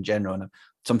subject in general, and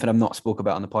something I've not spoke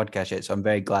about on the podcast yet, so I'm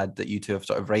very glad that you two have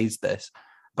sort of raised this.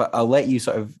 But I'll let you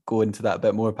sort of go into that a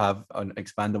bit more, Pav, and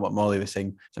expand on what Molly was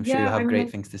saying. So I'm sure you'll have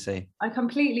great things to say. I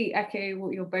completely echo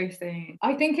what you're both saying.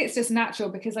 I think it's just natural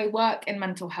because I work in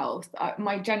mental health.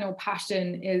 My general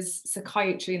passion is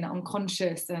psychiatry and the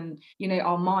unconscious and, you know,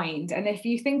 our mind. And if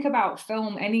you think about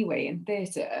film anyway, in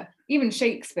theatre, even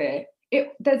Shakespeare,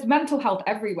 there's mental health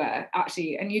everywhere,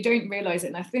 actually, and you don't realize it.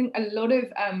 And I think a lot of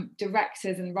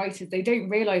directors and writers, they don't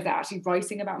realize they're actually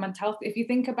writing about mental health. If you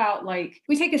think about, like,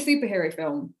 we take a superhero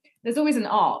film, there's always an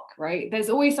arc, right? There's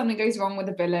always something goes wrong with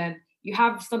the villain. You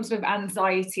have some sort of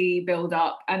anxiety build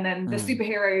up, and then the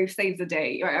superhero saves the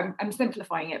day. Right? I'm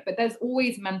simplifying it, but there's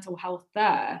always mental health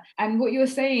there. And what you're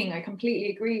saying, I completely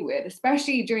agree with,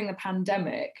 especially during the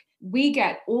pandemic. We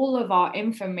get all of our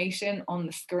information on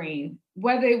the screen,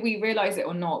 whether we realize it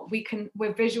or not.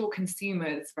 We're visual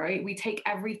consumers, right? We take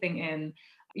everything in.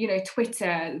 You know,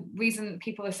 Twitter, reason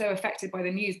people are so affected by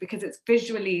the news, because it's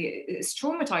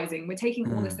traumatizing. We're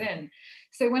taking all this in.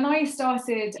 So when I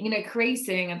started, you know,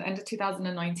 creating at the end of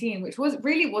 2019, which wasn't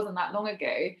that long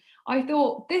ago, I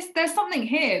thought there's something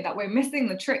here that we're missing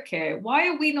the trick here. Why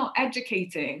are we not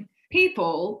educating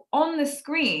people on the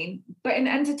screen, but in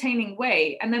an entertaining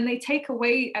way? And then they take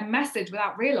away a message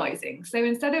without realizing. So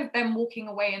instead of them walking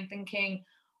away and thinking,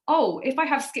 oh, if I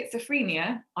have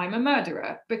schizophrenia, I'm a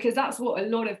murderer, because that's what a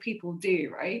lot of people do,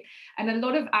 right? And a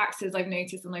lot of actors I've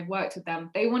noticed when I've worked with them,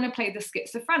 they want to play the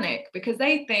schizophrenic because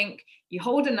they think you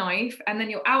hold a knife and then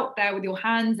you're out there with your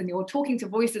hands and you're talking to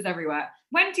voices everywhere.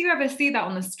 When do you ever see that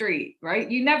on the street, right?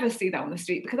 You never see that on the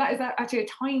street, because that is actually a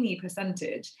tiny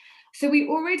percentage. So we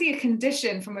already are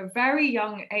conditioned from a very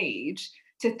young age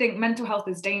to think mental health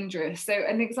is dangerous. So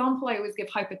an example I always give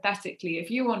hypothetically,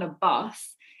 if you're on a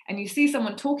bus and you see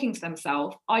someone talking to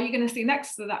themselves, are you going to sit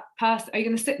next to that person? Are you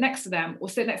going to sit next to them or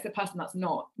sit next to the person that's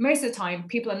not? Most of the time,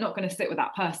 people are not going to sit with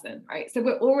that person, right? So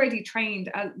we're already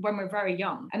trained when we're very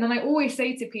young. And then I always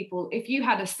say to people, if you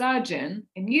had a surgeon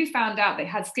and you found out they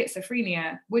had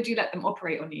schizophrenia, would you let them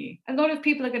operate on you? A lot of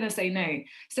people are going to say no.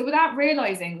 So without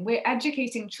realizing, we're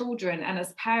educating children and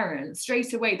as parents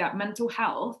straight away that mental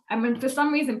health. And when for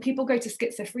some reason people go to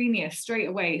schizophrenia straight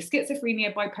away,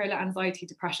 schizophrenia, bipolar, anxiety,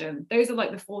 depression, those are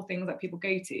like the 4 things that people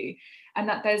go to, and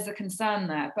that there's a concern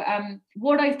there. But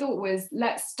what I thought was,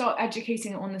 let's start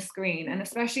educating on the screen, and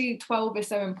especially 12 is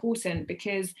so important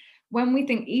because when we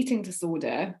think eating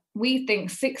disorder, we think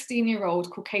 16-year-old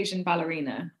Caucasian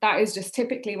ballerina. That is just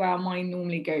typically where our mind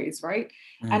normally goes, right?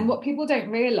 And what people don't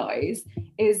realize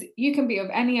is you can be of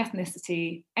any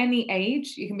ethnicity, any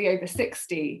age, you can be over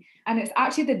 60. And it's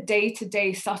actually the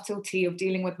day-to-day subtlety of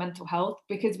dealing with mental health,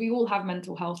 because we all have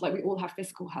mental health, like we all have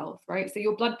physical health, right? So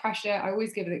your blood pressure, I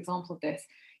always give an example of this.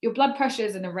 Your blood pressure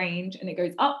is in a range and it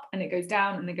goes up and it goes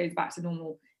down and it goes back to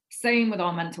normal. Same with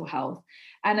our mental health.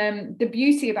 And the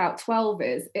beauty about 12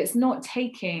 is it's not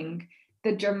taking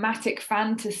the dramatic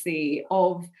fantasy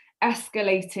of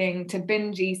escalating to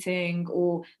binge eating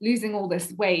or losing all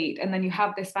this weight, and then you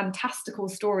have this fantastical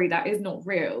story that is not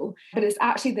real, but it's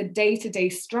actually the day-to-day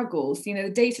struggles,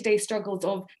 the day-to-day struggles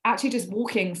of actually just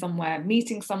walking somewhere,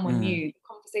 meeting someone new, the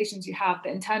conversations you have, the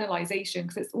internalization,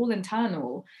 because it's all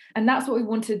internal. And that's what we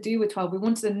want to do with 12. We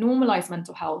wanted to normalize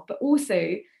mental health, but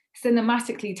also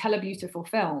cinematically tell a beautiful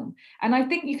film. And I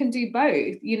think you can do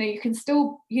both. You can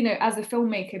still, as a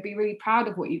filmmaker, be really proud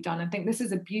of what you've done and think this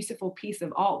is a beautiful piece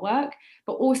of artwork,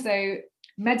 but also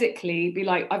medically be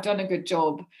like, I've done a good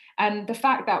job. And the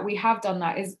fact that we have done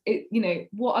that is,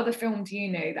 what other film do you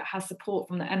know that has support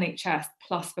from the NHS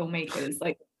plus filmmakers?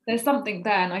 Like, there's something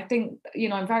there. And I think,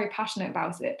 I'm very passionate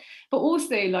about it. But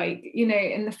also,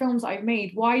 in the films I've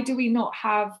made, why do we not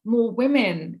have more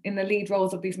women in the lead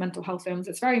roles of these mental health films?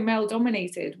 It's very male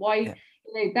dominated. Why? Yeah.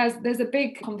 There's a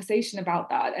big conversation about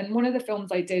that. And one of the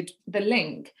films I did, The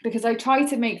Link, because I try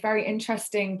to make very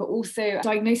interesting, but also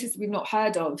diagnosis we've not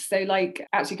heard of. So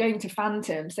actually going to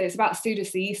phantom. So it's about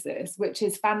pseudocyesis, which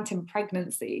is phantom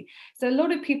pregnancy. So a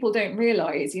lot of people don't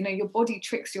realize, your body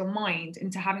tricks your mind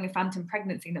into having a phantom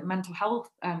pregnancy, a mental health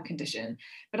condition.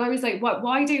 But I was like,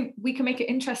 why do we can make it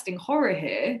interesting horror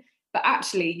here? But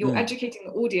actually, you're educating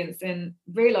the audience in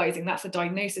realizing that's a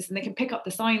diagnosis, and they can pick up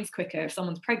the signs quicker if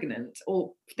someone's pregnant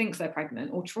or thinks they're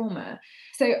pregnant, or trauma.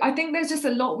 So I think there's just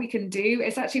a lot we can do.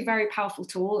 It's actually a very powerful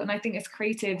tool. And I think as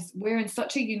creatives, we're in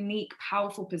such a unique,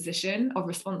 powerful position of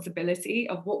responsibility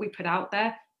of what we put out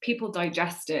there. People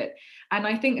digest it. And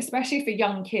I think especially for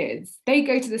young kids, they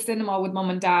go to the cinema with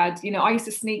mum and dad. I used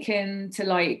to sneak in to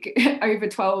over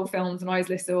 12 films when I was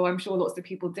little. I'm sure lots of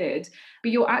people did.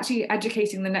 But you're actually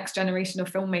educating the next generation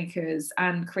of filmmakers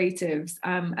and creatives,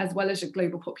 as well as your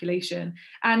global population.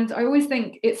 And I always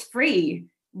think it's free.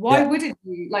 Why wouldn't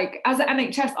you? As an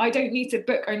NHS, I don't need to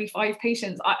book only 5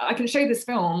 patients. I can show this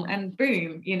film and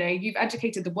boom, you've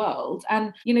educated the world.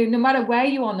 And, no matter where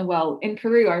you are in the world, in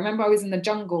Peru, I remember I was in the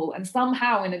jungle, and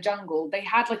somehow in a jungle, they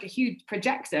had a huge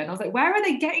projector. And I was like, where are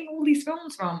they getting all these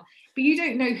films from? But you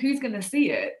don't know who's going to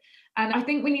see it. And I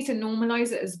think we need to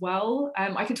normalize it as well.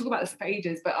 I can talk about this for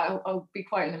ages, but I'll be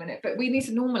quiet in a minute. But we need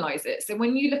to normalize it. So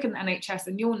when you look at the NHS,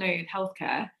 and you'll know in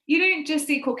healthcare, you don't just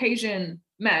see Caucasian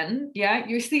men,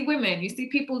 you see women, you see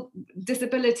people with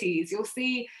disabilities, you'll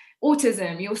see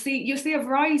autism, you'll see a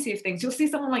variety of things. You'll see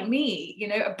someone like me,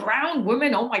 a brown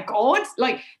woman, oh my God,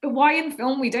 but why in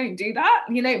film we don't do that?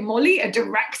 Molly, a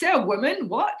director, a woman,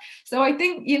 what? So I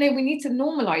think, we need to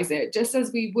normalize it, just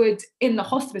as we would in the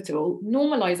hospital,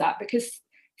 normalize that, because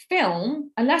film,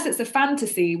 unless it's a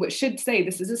fantasy, which should say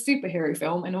this is a superhero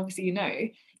film, and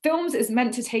obviously films is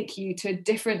meant to take you to a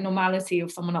different normality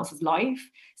of someone else's life.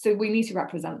 So we need to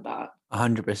represent that.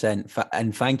 100%.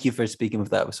 And thank you for speaking with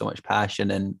that with so much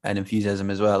passion and enthusiasm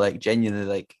as well.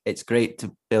 Genuinely, it's great to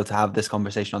be able to have this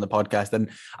conversation on the podcast. And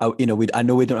I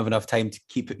know we don't have enough time to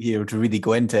keep it here to really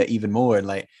go into it even more. And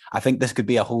I think this could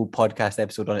be a whole podcast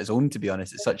episode on its own, to be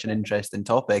honest. It's such an interesting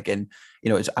topic, and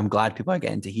I'm glad people are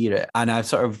getting to hear it. And I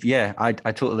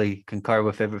I totally concur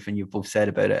with everything you've both said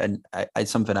about it. And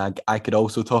it's something I could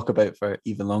also talk about for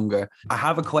even longer. I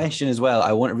have a question as well.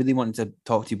 I really wanted to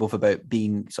talk to you both about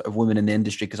being sort of women in the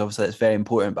industry, because obviously that's very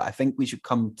important, but I think we should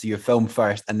come to your film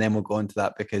first and then we'll go into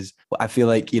that, because I feel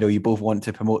like, you both want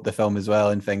to promote the film as well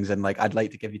and things, and like I'd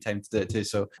like to give you time to do it too.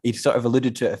 So you've sort of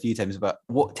alluded to it a few times, but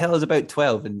tell us about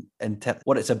 12 and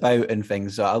what it's about and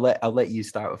things. So I'll let you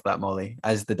start with that, Molly,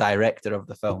 as the director of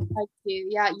the film. Thank you.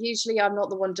 Yeah, usually I'm not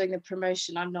the one doing the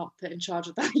promotion. I'm not put in charge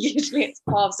of that. Usually it's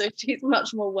Pav, so she's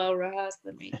much more well rehearsed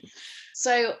than me.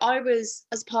 So I was,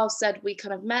 as Pav said, we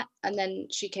kind of met, and then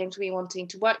she came to me wanting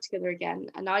to work together again.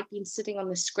 And I'd been sitting on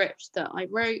this script that I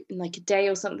wrote in like a day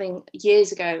or something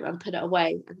years ago and put it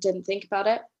away and didn't think about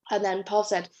it. And then Pav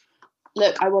said,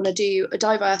 look, I want to do a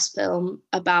diverse film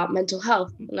about mental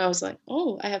health. And I was like,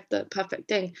 oh, I have the perfect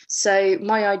thing. So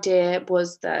my idea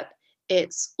was that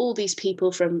it's all these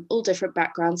people from all different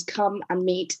backgrounds come and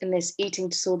meet in this Eating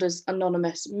Disorders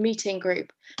Anonymous meeting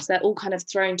group. So they're all kind of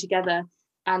thrown together.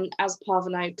 And as Pav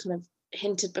and I kind of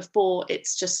hinted before,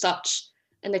 it's just such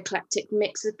an eclectic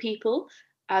mix of people,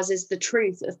 as is the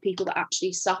truth of people that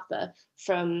actually suffer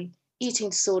from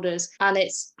eating disorders. And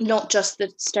it's not just the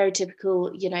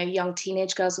stereotypical, young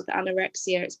teenage girls with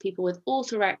anorexia, it's people with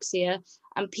orthorexia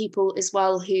and people as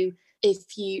well who,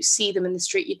 if you see them in the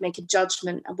street, you'd make a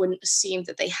judgment and wouldn't assume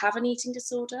that they have an eating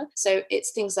disorder. So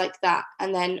it's things like that.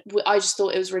 And then I just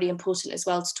thought it was really important as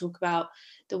well to talk about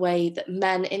the way that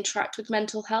men interact with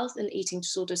mental health and eating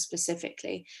disorders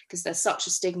specifically, because there's such a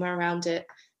stigma around it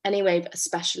anyway, but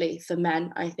especially for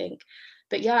men, I think.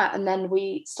 But yeah, and then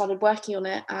we started working on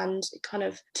it and it kind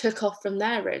of took off from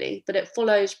there, really. But it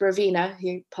follows Ravina,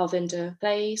 who Parvinder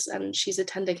plays, and she's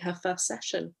attending her first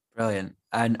session. Brilliant.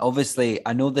 And obviously,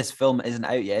 I know this film isn't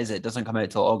out yet, is it? It doesn't come out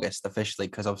till August officially,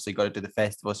 because obviously you've got to do the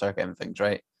festival circuit and things,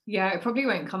 right? Yeah, it probably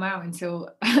won't come out until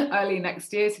early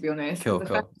next year, to be honest. Cool.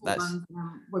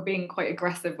 We're being quite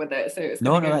aggressive with it, so it's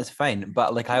no, that's fine.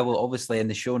 But like, I will obviously in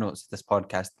the show notes of this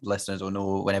podcast, listeners will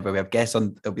know whenever we have guests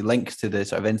on, there'll be links to the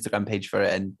sort of Instagram page for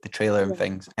it and the trailer and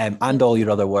things, and all your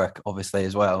other work obviously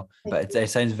as well. But it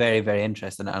sounds very, very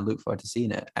interesting, and I look forward to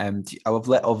seeing it. I will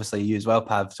let obviously you as well,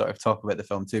 Pav, sort of talk about the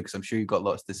film too, because I'm sure you've got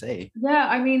lots to say. Yeah,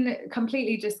 I mean,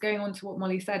 completely just going on to what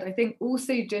Molly said, I think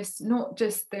also just not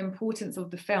just the importance of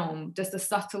the film, just the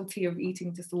subtlety of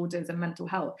eating disorders and mental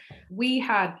health. We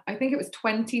had, I think it was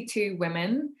 22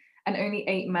 women and only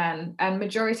 8 men, and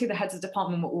majority of the heads of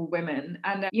department were all women.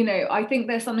 And I think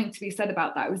there's something to be said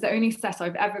about that. It was the only set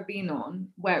I've ever been on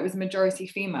where it was majority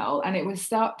female, and it was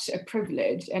such a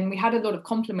privilege, and we had a lot of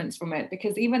compliments from it,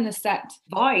 because even the set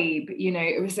vibe,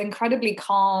 it was incredibly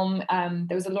calm.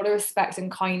 There was a lot of respect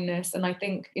and kindness, and I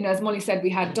think, as Molly said,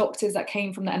 we had doctors that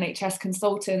came from the NHS,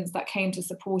 consultants that came to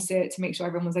support it, to make sure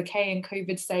everyone was okay and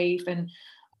COVID safe, and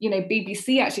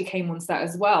BBC actually came on set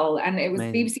as well. And it was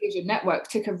Amazing. BBC Asian Network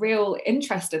took a real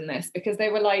interest in this, because they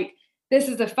were like, this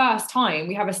is the first time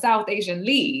we have a South Asian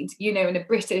lead, in a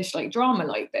British drama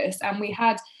like this. And we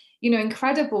had,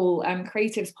 incredible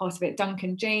creatives part of it.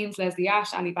 Duncan James, Leslie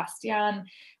Ash, Ali Bastian.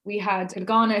 We had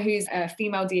Ghana, who's a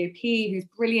female DOP, who's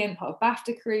brilliant, part of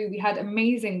BAFTA crew. We had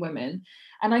amazing women.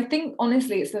 And I think,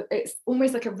 honestly, it's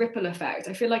almost like a ripple effect.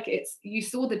 I feel like you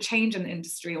saw the change in the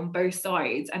industry on both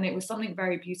sides, and it was something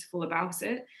very beautiful about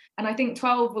it. And I think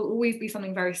 12 will always be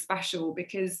something very special,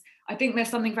 because I think there's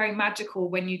something very magical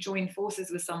when you join forces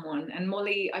with someone. And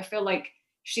Molly, I feel like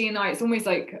she and I, it's almost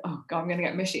like, oh God, I'm going to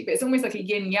get mushy, but it's almost like a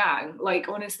yin yang. Like,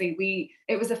 honestly,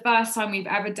 it was the first time we've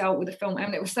ever dealt with a film,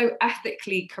 and it was so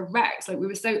ethically correct. Like, we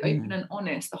were so open and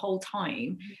honest the whole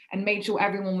time and made sure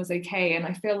everyone was okay. And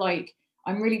I feel like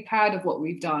I'm really proud of what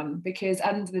we've done, because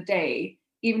at the end of the day,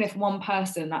 even if one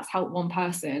person, that's helped one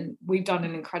person, we've done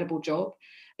an incredible job.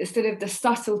 Instead of the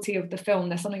subtlety of the film,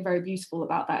 there's something very beautiful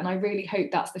about that. And I really hope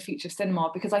that's the future of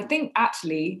cinema, because I think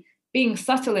actually being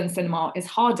subtle in cinema is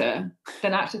harder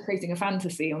than actually creating a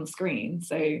fantasy on screen.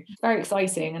 So it's very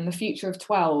exciting. And the future of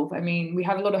 12, I mean, we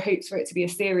have a lot of hopes for it to be a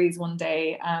series one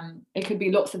day. It could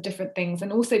be lots of different things,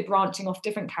 and also branching off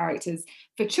different characters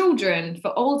for children,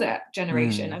 for older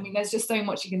generation. I mean, there's just so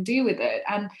much you can do with it.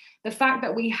 And the fact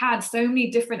that we had so many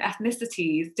different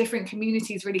ethnicities, different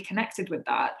communities really connected with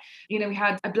that. We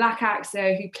had a Black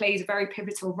actor who plays a very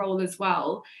pivotal role as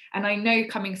well. And I know,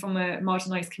 coming from a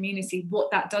marginalized community,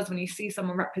 what that does when you see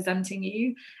someone representing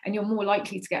you, and you're more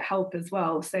likely to get help as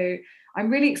well. So I'm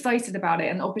really excited about it,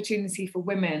 and opportunity for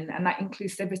women and that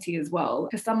inclusivity as well.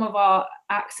 Because some of our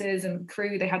actors and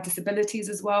crew, they had disabilities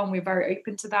as well, and we're very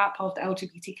open to that, part of the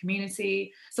LGBT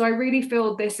community. So I really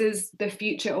feel this is the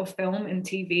future of film and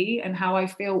TV, and how I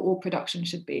feel all production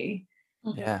should be.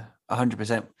 Yeah,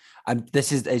 100%. And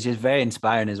this is, it's just very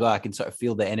inspiring as well. I can sort of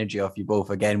feel the energy off you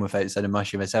both, again, without sounding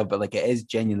mushy myself, but like, it is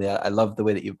genuinely, I love the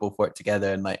way that you both work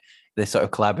together and like the sort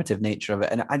of collaborative nature of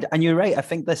it. And you're right. I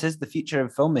think this is the future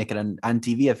of filmmaking and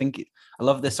TV. I think I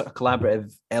love this sort of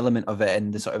collaborative element of it,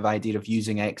 and the sort of idea of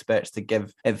using experts to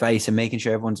give advice and making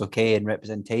sure everyone's okay, and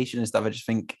representation and stuff. I just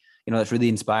think, you know, it's really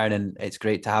inspiring, and it's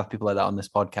great to have people like that on this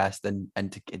podcast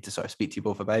and to sort of speak to you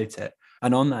both about it.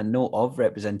 And on that note of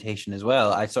representation as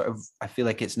well, I feel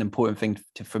like it's an important thing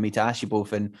for me to ask you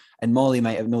both. And Molly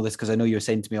might have known this, because I know you were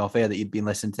saying to me off air that you'd been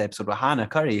listening to the episode with Hannah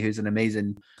Curry, who's an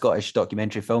amazing Scottish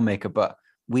documentary filmmaker. But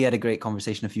we had a great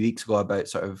conversation a few weeks ago about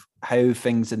sort of how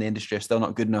things in the industry are still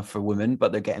not good enough for women,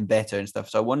 but they're getting better and stuff.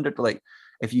 So I wondered, like,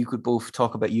 if you could both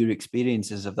talk about your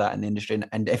experiences of that in the industry,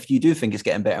 and if you do think it's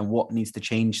getting better, and what needs to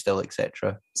change still,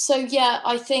 etc. So yeah,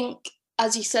 I think,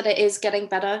 as you said, it is getting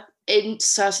better in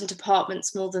certain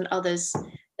departments more than others.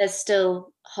 There's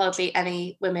still hardly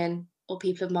any women or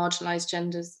people of marginalised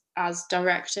genders as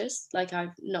directors. Like,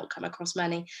 I've not come across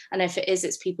many. And if it is,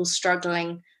 it's people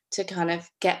struggling to kind of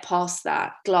get past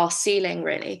that glass ceiling,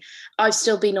 really. I've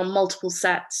still been on multiple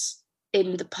sets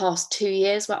in the past 2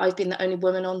 years where I've been the only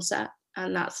woman on set.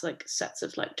 And that's like sets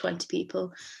of like 20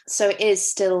 people. So it is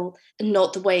still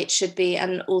not the way it should be.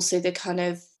 And also the kind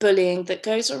of bullying that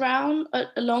goes around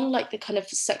along, like the kind of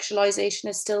sexualization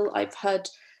is still, I've heard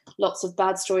lots of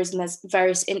bad stories, and there's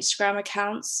various Instagram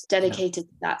accounts dedicated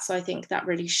to that. So I think that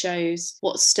really shows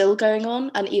what's still going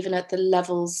on. And even at the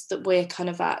levels that we're kind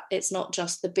of at, it's not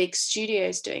just the big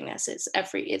studios doing this,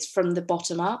 it's from the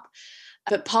bottom up.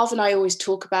 But Parv and I always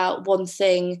talk about one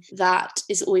thing that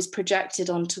is always projected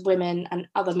onto women and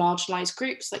other marginalised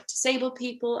groups like disabled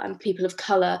people and people of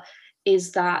colour,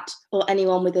 is that, or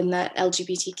anyone within the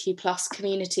LGBTQ plus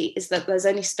community, is that there's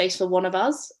only space for one of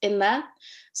us in there.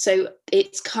 So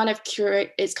it's kind of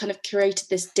curated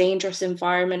this dangerous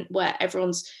environment where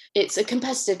it's a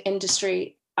competitive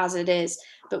industry as it is,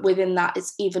 but within that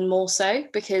it's even more so,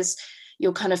 because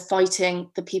you're kind of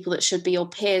fighting the people that should be your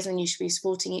peers, and you should be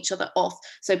supporting each other off.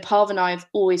 So Parv and I have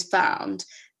always found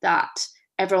that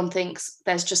everyone thinks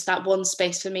there's just that one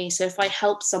space for me. So if I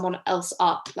help someone else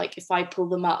up, like if I pull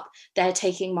them up, they're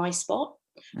taking my spot.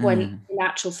 When in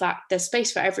actual fact, there's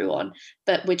space for everyone,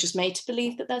 but we're just made to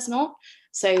believe that there's not.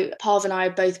 So Parv and I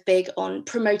are both big on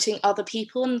promoting other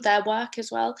people and their work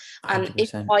as well. And 100%.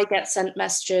 If I get sent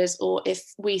messages, or if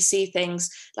we see things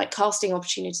like casting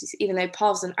opportunities, even though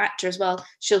Parv's an actor as well,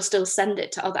 she'll still send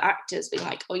it to other actors being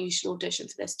like, oh, you should audition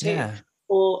for this too. Yeah.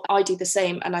 Or I do the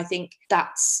same. And I think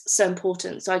that's so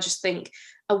important. So I just think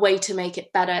a way to make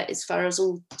it better is for us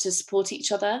all to support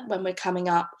each other when we're coming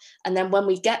up. And then when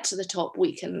we get to the top,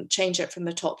 we can change it from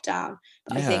the top down.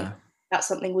 But I think that's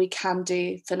something we can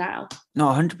do for now. No,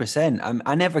 100%.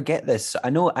 I never get this. I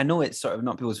know it's sort of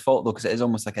not people's fault though, because it is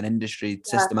almost like an industry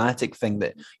systematic thing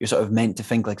that you're sort of meant to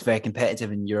think like it's very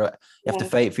competitive and you have to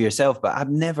fight for yourself. But I've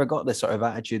never got this sort of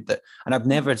attitude and I've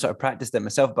never sort of practiced it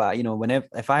myself. But you know,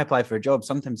 if I apply for a job,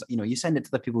 sometimes, you know, you send it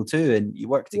to the people too, and you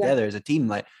work together as a team.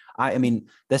 Like I mean,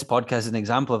 this podcast is an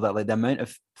example of that. Like the amount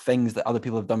of things that other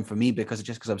people have done for me because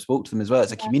I've spoke to them as well.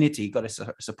 It's a community. You've got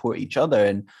to support each other.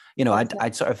 And, you know,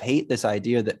 I'd sort of hate this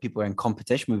idea that people are in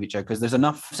competition with each other, because there's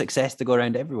enough success to go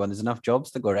around everyone. There's enough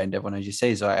jobs to go around everyone, as you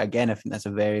say. So I think that's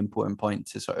a very important point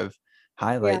to sort of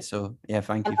highlight. So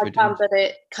thank you for doing that. But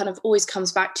it kind of always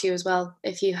comes back to you as well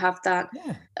if you have that,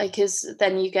 because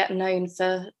then you get known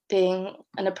for being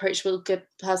an approachable, good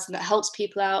person that helps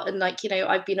people out. And like, you know,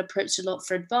 I've been approached a lot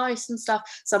for advice and stuff.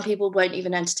 Some people won't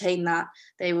even entertain that.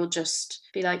 They will just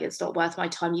be like, it's not worth my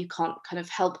time, you can't kind of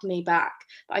help me back.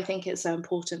 But I think it's so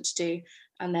important to do.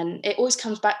 And then it always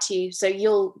comes back to you. So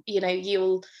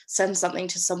you'll send something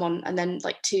to someone, and then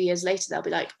like 2 years later, they'll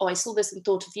be like, oh, I saw this and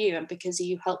thought of you. And because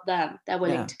you helped them, they're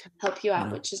willing to help you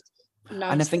out, which is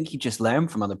nice. And I think you just learn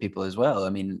from other people as well. I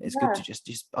mean, it's good to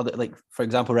just other, like, for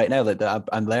example, right now that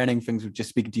I'm learning things with just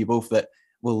speaking to you both that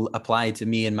will apply to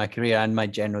me in my career and my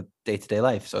general day-to-day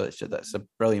life. So that's a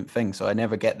brilliant thing. So I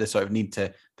never get the sort of need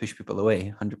to push people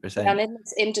away. 100%. And in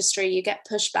this industry, you get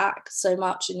pushed back so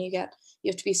much, and you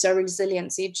have to be so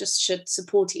resilient. So you just should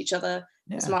support each other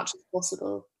as much as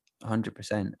possible.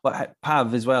 100%. But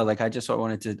Pav as well, like I just sort of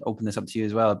wanted to open this up to you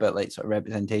as well about like sort of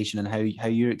representation and how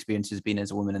your experience has been as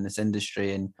a woman in this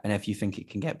industry, and if you think it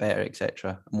can get better,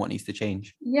 etc., and what needs to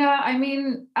change. Yeah, I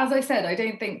mean, as I said, I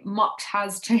don't think much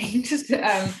has changed.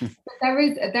 But there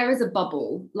is a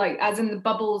bubble, like as in the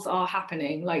bubbles are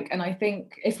happening. Like, and I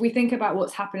think if we think about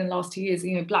what's happened in the last 2 years,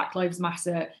 you know, Black Lives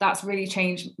Matter, that's really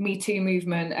changed. Me Too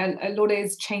movement, a lot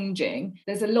is changing.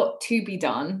 There's a lot to be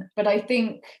done, but I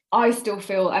think I still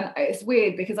feel, and it's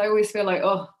weird because I always feel like,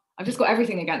 oh, I've just got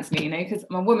everything against me, you know, because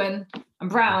I'm a woman, I'm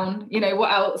brown, you know,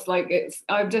 what else? Like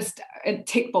I'm just a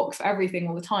tick box for everything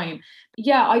all the time.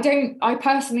 Yeah, I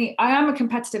am a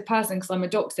competitive person because I'm a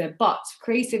doctor, but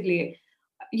creatively,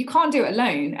 you can't do it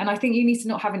alone. And I think you need to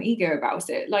not have an ego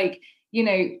about it. Like, you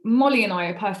know, Molly and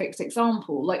I are a perfect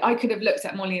example. Like I could have looked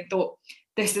at Molly and thought,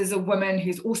 this is a woman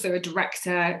who's also a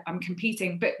director, I'm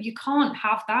competing, but you can't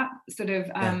have that sort of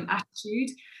attitude.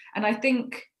 And I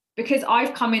think because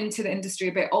I've come into the industry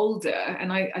a bit older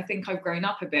and I think I've grown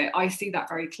up a bit, I see that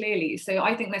very clearly. So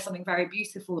I think there's something very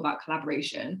beautiful about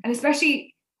collaboration. And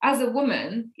especially as a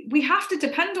woman, we have to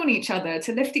depend on each other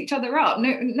to lift each other up.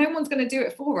 No one's going to do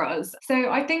it for us. So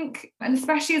I think, and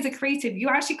especially as a creative, you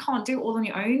actually can't do it all on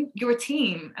your own. You're a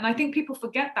team. And I think people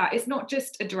forget that. It's not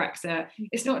just a director.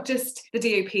 It's not just the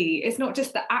DOP. It's not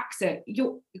just the actor.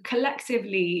 You're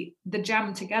collectively the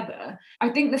jam together. I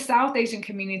think the South Asian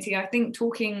community, I think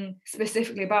talking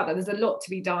specifically about that, there's a lot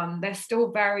to be done. They're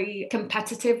still very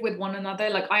competitive with one another.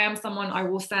 Like I am someone I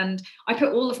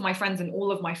put all of my friends in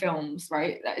all of my films,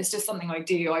 right? It's just something I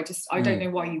do. I don't know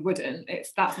why you wouldn't.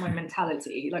 That's my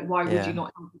mentality. Like, why would you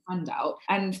not help a friend out?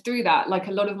 And through that, like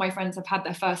a lot of my friends have had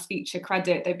their first feature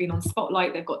credit. They've been on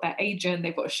Spotlight. They've got their agent.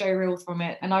 They've got a show reel from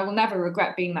it. And I will never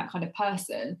regret being that kind of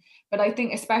person. But I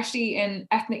think especially in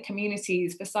ethnic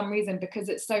communities, for some reason, because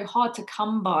it's so hard to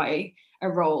come by a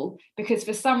role, because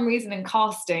for some reason in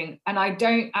casting, and I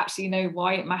don't actually know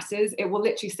why it matters, it will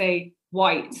literally say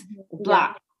white,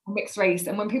 black, mixed race.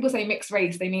 And when people say mixed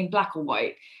race, they mean black or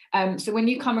white. So when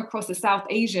you come across a South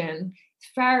Asian, it's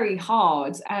very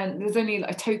hard, and there's only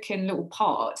a token little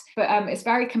part, but it's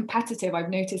very competitive, I've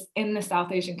noticed, in the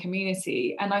South Asian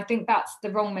community. And I think that's the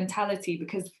wrong mentality,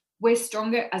 because we're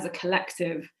stronger as a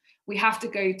collective. We have to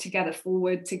go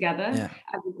forward together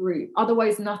as a group.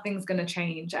 Otherwise, nothing's going to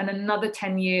change. And another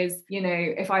 10 years, you know,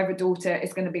 if I have a daughter,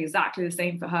 it's going to be exactly the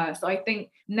same for her. So I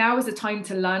think now is the time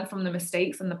to learn from the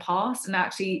mistakes in the past and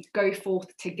actually go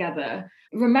forth together.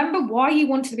 Remember why you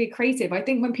wanted to be creative. I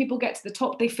think when people get to the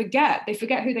top, they forget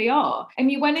who they are. And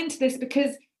you went into this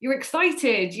because you're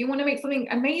excited, you want to make something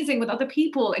amazing with other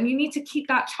people, and you need to keep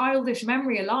that childish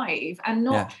memory alive and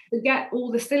not forget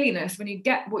all the silliness when you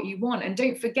get what you want, and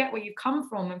don't forget where you come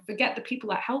from and forget the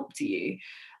people that helped you.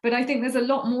 But I think there's a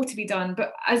lot more to be done.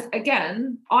 But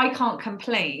again, I can't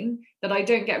complain that I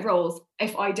don't get roles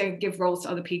if I don't give roles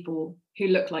to other people who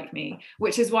look like me,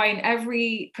 which is why in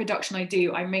every production I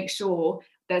do, I make sure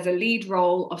there's a lead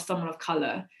role of someone of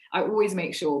color. I always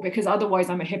make sure, because otherwise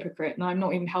I'm a hypocrite and I'm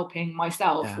not even helping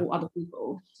myself or other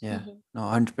people. Yeah, no,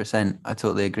 100%. I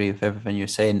totally agree with everything you're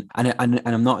saying. And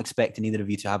I'm not expecting either of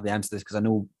you to have the answer to this, because I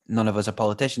know none of us are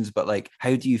politicians, but like,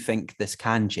 how do you think this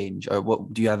can change? Or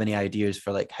what do you have any ideas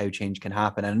for like how change can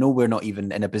happen? And I know we're not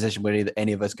even in a position where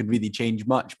any of us could really change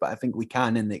much, but I think we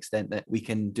can, in the extent that we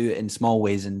can do it in small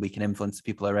ways and we can influence the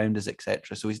people around us,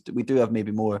 etc. So we do have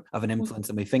maybe more of an influence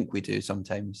than we think we do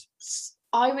sometimes.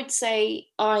 I would say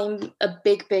I'm a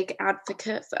big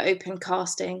advocate for open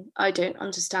casting. I don't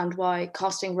understand why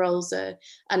casting roles and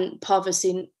Parv has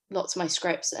seen lots of my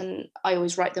scripts and I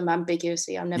always write them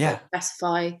ambiguously. I never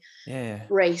specify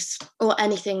race or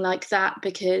anything like that,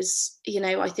 because, you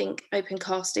know, I think open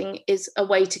casting is a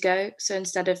way to go. So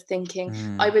instead of thinking,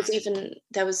 I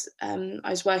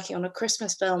was working on a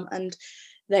Christmas film, and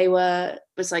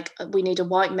was like, we need a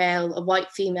white male, a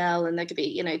white female, and they could be,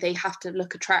 you know, they have to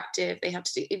look attractive, they have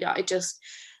to do, you know,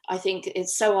 I think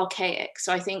it's so archaic.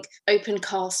 So I think open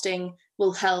casting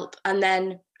will help, and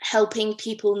then helping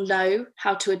people know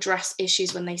how to address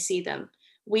issues when they see them.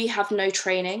 We have no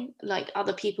training, like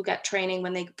other people get training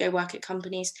when they go work at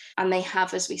companies, and they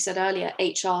have, as we said earlier,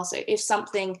 HR. So if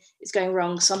something is going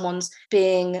wrong, someone's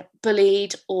being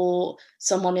bullied, or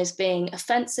someone is being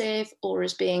offensive, or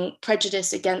is being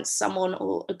prejudiced against someone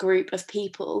or a group of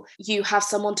people, you have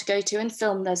someone to go to. In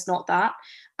film, there's not that.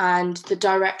 And the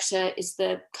director is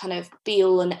the kind of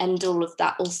be-all and end-all of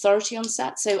that authority on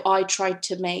set. So I tried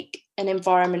to make an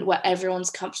environment where everyone's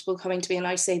comfortable coming to me, and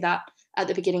I say that at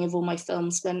the beginning of all my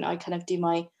films when I kind of do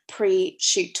my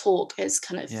pre-shoot talk, is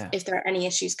kind of, if there are any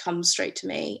issues, come straight to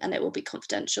me, and it will be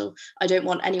confidential. I don't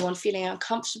want anyone feeling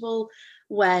uncomfortable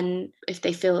if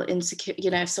they feel insecure. You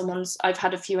know, I've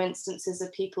had a few instances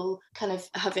of people kind of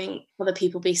having other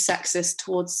people be sexist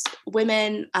towards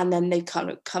women, and then they kind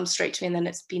of come straight to me, and then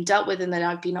it's been dealt with. And then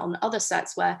I've been on other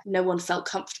sets where no one felt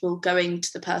comfortable going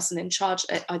to the person in charge,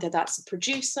 either that's a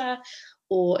producer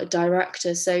or a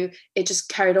director. So it just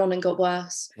carried on and got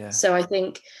worse. So I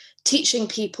think teaching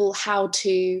people how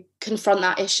to confront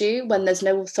that issue when there's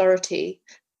no authority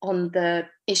on the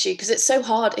issue, because it's so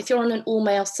hard if you're on an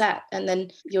all-male set and then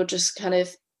you're just kind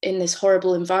of in this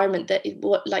horrible environment that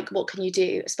what can you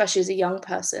do, especially as a young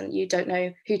person? You don't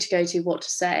know who to go to, what to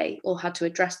say, or how to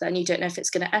address that, and you don't know if it's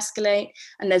going to escalate,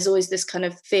 and there's always this kind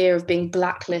of fear of being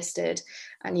blacklisted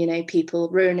and, you know, people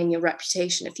ruining your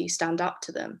reputation if you stand up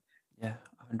to them. Yeah,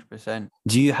 100%.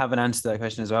 Do you have an answer to that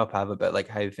question as well, Pav, about like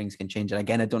how things can change? And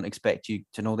again, I don't expect you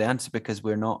to know the answer because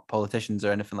we're not politicians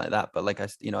or anything like that. But like,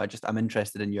 I'm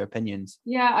interested in your opinions.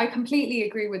 Yeah, I completely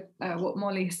agree with what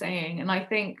Molly's saying. And I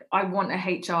think I want a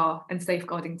HR and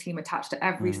safeguarding team attached to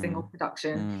every single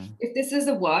production. If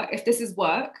this is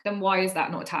work, then why is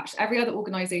that not attached? Every other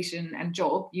organization and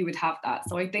job, you would have that.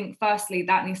 So I think firstly,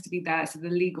 that needs to be there, so the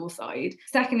legal side.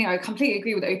 Secondly, I completely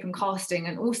agree with open casting,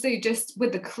 and also just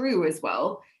with the crew as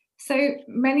well. So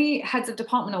many heads of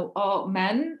department are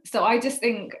men. So I just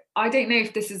think, I don't know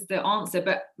if this is the answer,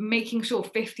 but making sure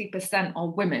 50% are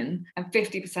women and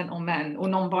 50% are men or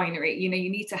non-binary, you know, you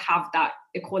need to have that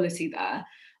equality there.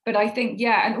 But I think,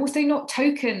 yeah, and also not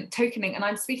tokening. And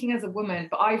I'm speaking as a woman,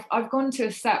 but I've gone to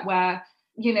a set where,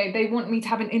 you know, they want me to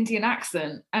have an Indian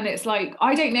accent. And it's like,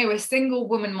 I don't know a single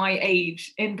woman my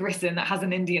age in Britain that has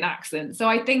an Indian accent. So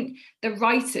I think the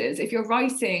writers, if you're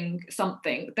writing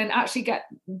something, then actually get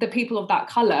the people of that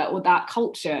colour or that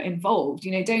culture involved.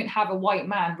 You know, don't have a white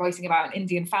man writing about an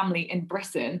Indian family in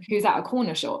Britain who's at a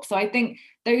corner shop. So I think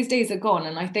those days are gone.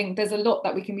 And I think there's a lot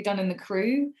that we can be done in the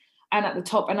crew and at the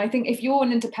top. And I think if you're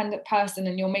an independent person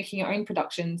and you're making your own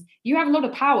productions, you have a lot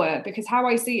of power, because how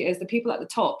I see it is the people at the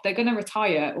top, they're going to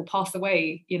retire or pass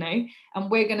away, you know, and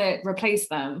we're going to replace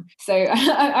them. So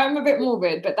I'm a bit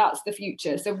morbid, but that's the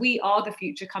future. So we are the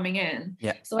future coming in.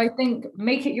 Yeah. So I think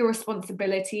make it your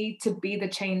responsibility to be the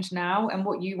change now and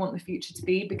what you want the future to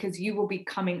be, because you will be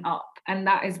coming up. And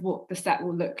that is what the set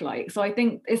will look like. So I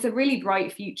think it's a really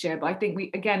bright future. But I think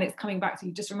it's coming back to,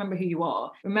 you just remember who you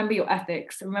are, remember your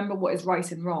ethics, remember what is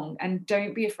right and wrong, and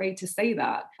don't be afraid to say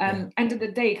that. End of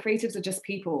the day, creatives are just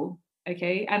people,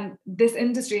 okay? And this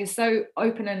industry is so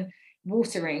open and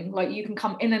watering, like you can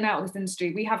come in and out of this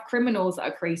industry. We have criminals that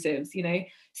are creatives, you know,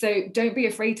 so don't be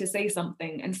afraid to say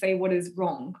something and say what is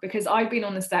wrong, because I've been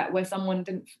on a set where someone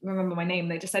didn't remember my name,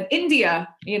 they just said India,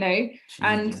 you know. Jesus.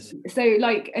 And so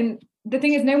like, and the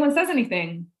thing is, no one says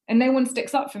anything and no one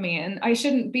sticks up for me, and I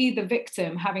shouldn't be the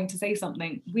victim having to say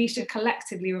something. We should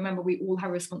collectively remember we all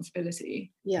have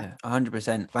responsibility. Yeah,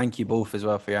 100%. Thank you both as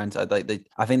well for your answer.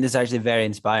 I think this is actually very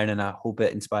inspiring, and I hope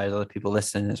it inspires other people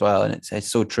listening as well. And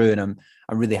it's so true. And I'm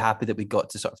really happy that we got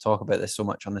to sort of talk about this so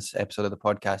much on this episode of the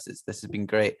podcast. This has been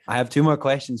great. I have 2 more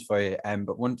questions for you.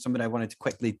 But something I wanted to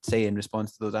quickly say in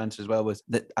response to those answers as well was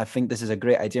that I think this is a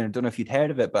great idea. And I don't know if you'd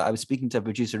heard of it, but I was speaking to a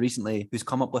producer recently who's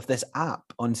come up with this app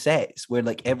on sets where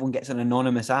like everyone gets an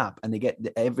anonymous app, and they get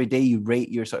every day you rate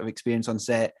your sort of experience on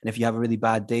set. And if you have a really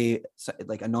bad day,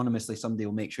 like anonymously, somebody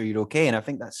will make sure you're okay. And I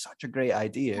think that's such a great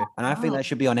idea. And I think that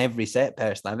should be on every set,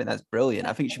 personally. I think that's brilliant.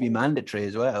 I think it should be mandatory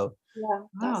as well. Yeah,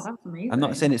 that's amazing. I'm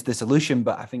not saying it's the solution,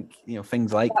 but I think, you know,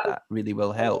 things like that really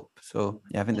will help. So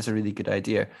yeah, I think that's a really good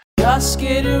idea. Just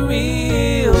get a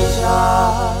real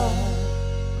job.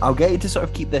 I'll get you to sort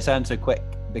of keep this answer quick,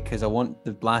 because I want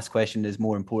the last question is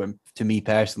more important to me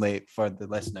personally for the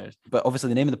listeners. But obviously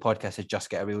the name of the podcast is Just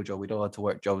Get a Real Job. We'd all had to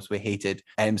work jobs we hated.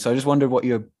 So I just wondered what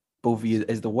both of you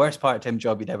is the worst part-time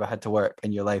job you'd ever had to work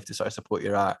in your life to sort of support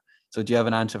your art. So do you have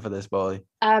an answer for this, Molly?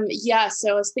 Yeah,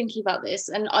 so I was thinking about this,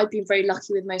 and I've been very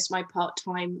lucky with most of my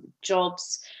part-time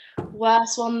jobs.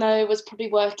 Worst one, though, was probably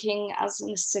working as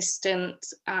an assistant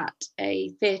at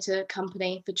a theatre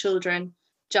company for children,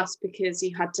 just because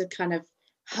you had to kind of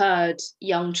herd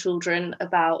young children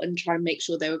about and try and make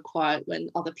sure they were quiet when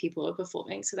other people were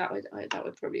performing. So that would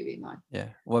probably be mine. Yeah.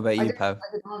 What about you, Pav?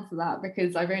 I didn't answer that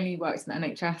because I've only worked in the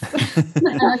NHS.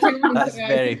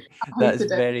 That's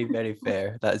very, very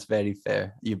fair. That's very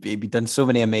fair. You've done so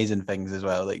many amazing things as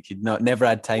well. Like you'd never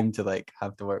had time to like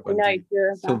have to work.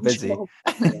 You're so busy.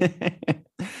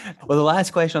 Well, the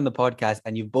last question on the podcast,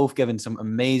 and you've both given some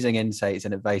amazing insights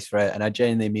and advice for it, and I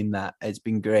genuinely mean that. It's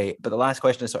been great. But the last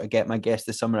question, I sort of get my guests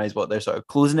to summarize what their sort of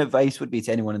closing advice would be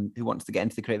to anyone who wants to get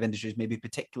into the creative industries, maybe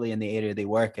particularly in the area they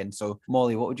work in. So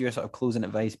Molly, what would your sort of closing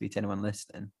advice be to anyone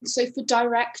listening? So for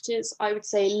directors, I would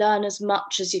say learn as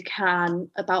much as you can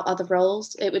about other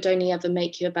roles. It would only ever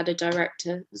make you a better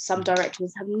director. Some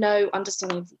directors have no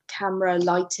understanding of camera,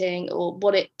 lighting, or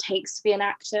what it takes to be an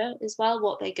actor as well,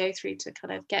 what they go through to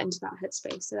kind of get into that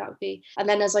headspace. So that would be, and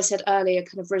then as I said earlier,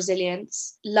 kind of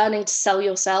resilience, learning to sell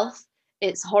yourself.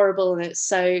 It's horrible, and it's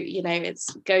so, you know, it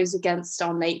goes against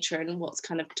our nature and what's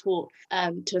kind of taught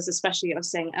to us, especially I was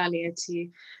saying earlier to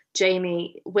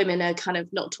Jamie, women are kind of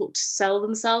not taught to sell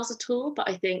themselves at all, but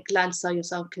I think learn to sell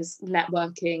yourself, because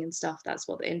networking and stuff, that's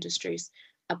what the industry's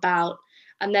about.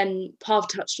 And then Pav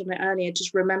touched on it earlier,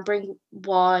 just remembering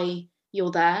why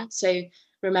you're there. So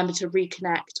remember to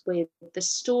reconnect with the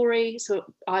story. So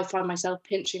I find myself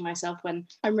pinching myself when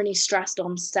I'm really stressed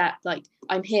on set, like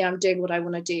I'm here, I'm doing what I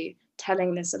want to do,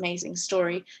 telling this amazing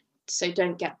story. So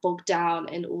don't get bogged down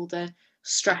in all the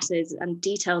stresses and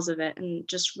details of it, and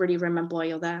just really remember why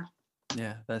you're there.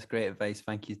 Yeah, that's great advice.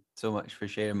 Thank you so much for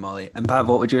sharing, Molly. And Pat,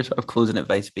 what would your sort of closing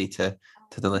advice be to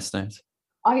the listeners?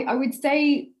 I would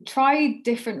say try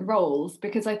different roles,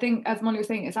 because I think, as Molly was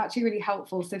saying, it's actually really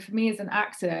helpful. So for me as an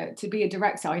actor, to be a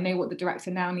director, I know what the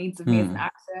director now needs of me as an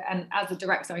actor. And as a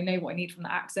director, I know what I need from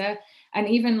the actor. And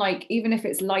even if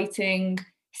it's lighting,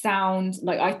 sound,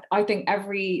 like I think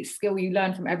every skill you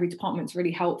learn from every department is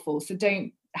really helpful. So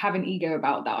don't have an ego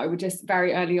about that. I would just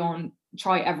very early on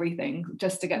try everything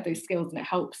just to get those skills, and it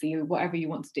helps you whatever you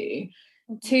want to do.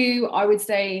 2, I would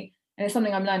say, and it's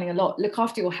something I'm learning a lot, look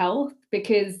after your health,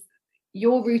 because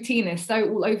your routine is so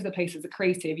all over the place as a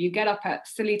creative. You get up at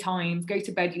silly times, go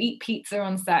to bed, you eat pizza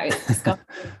on set, it's disgusting.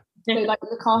 So like,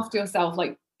 look after yourself,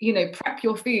 like, you know, prep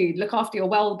your food, look after your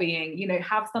well-being, you know,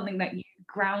 have something that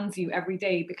grounds you every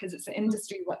day, because it's an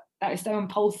industry that is so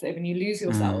impulsive and you lose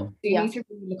yourself. So you need to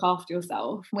really look after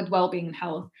yourself with well-being and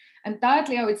health. And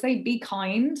thirdly, I would say be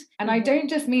kind. And I don't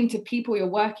just mean to people you're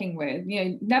working with, you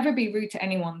know, never be rude to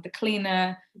anyone, the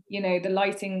cleaner, you know, the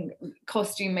lighting,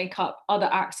 costume, makeup, other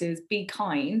actors, be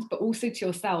kind, but also to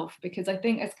yourself, because I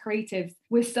think as creatives,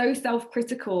 we're so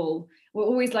self-critical. We're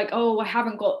always like, oh, I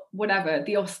haven't got whatever,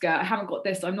 the Oscar, I haven't got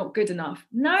this, I'm not good enough.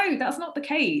 No, that's not the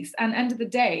case. And end of the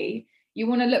day, you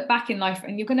want to look back in life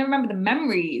and you're going to remember the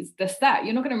memories, the set.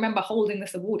 You're not going to remember holding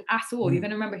this award at all. You're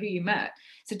going to remember who you met.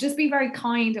 So just be very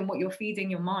kind in what you're feeding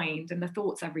your mind and the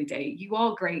thoughts every day. You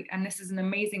are great, and this is an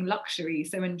amazing luxury,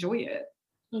 so enjoy it.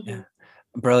 Yeah.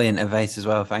 Brilliant advice as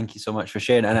well. Thank you so much for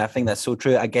sharing. And I think that's so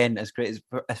true. Again, as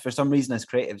for some reason, as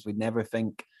creatives, we never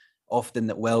think often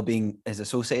that well-being is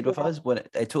associated with us, when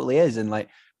it totally is. And like,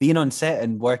 being on set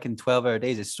and working 12-hour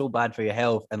days is so bad for your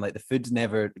health, and like the food's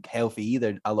never healthy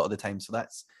either a lot of the time. So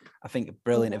that's, I think,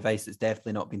 brilliant advice that's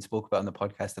definitely not been spoke about on the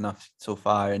podcast enough so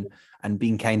far. And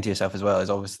being kind to yourself as well is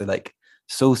obviously like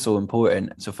so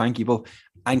important. So thank you both.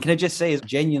 And can I just say, is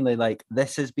genuinely, like,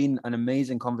 this has been an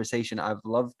amazing conversation. I've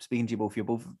loved speaking to you both. You're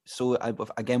both so,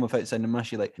 again, without sounding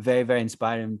mushy, like very, very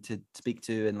inspiring to speak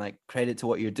to, and like credit to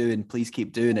what you're doing. Please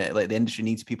keep doing it. Like, the industry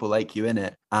needs people like you in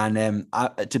it. And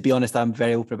to be honest, I'm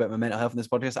very open about my mental health in this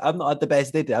podcast. I've not had the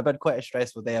best day today. I've had quite a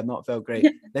stressful day. I've not felt great.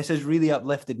 This has really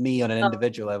uplifted me on an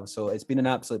individual level. So it's been an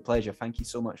absolute pleasure. Thank you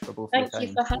so much for both. Thank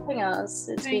you for having us.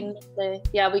 It's been lovely.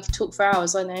 Yeah, we could talk for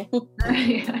hours, I know.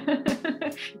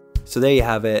 So there you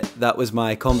have it. That was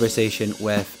my conversation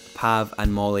with Pav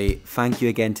and Molly. Thank you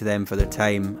again to them for their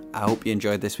time. I hope you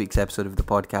enjoyed this week's episode of the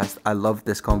podcast. I loved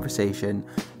this conversation.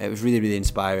 It was really, really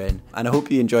inspiring. And I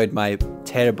hope you enjoyed my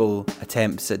terrible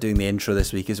attempts at doing the intro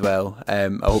this week as well. I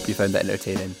hope you found that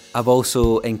entertaining. I've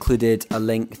also included a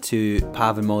link to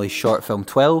Pav and Molly's short film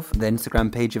 12, the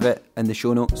Instagram page of it, in the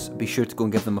show notes. Be sure to go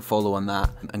and give them a follow on that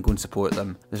and go and support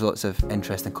them. There's lots of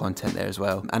interesting content there as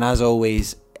well. And as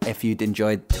always, if you'd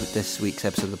enjoyed this week's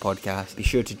episode of the podcast, be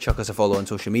sure to chuck us a follow on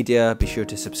social media, be sure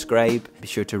to subscribe, be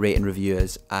sure to rate and review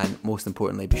us, and most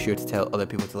importantly, be sure to tell other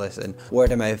people to listen.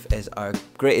 Word of mouth is our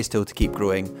greatest tool to keep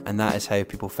growing, and that is how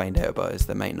people find out about us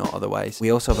that might not otherwise.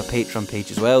 We also have a Patreon page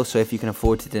as well, so if you can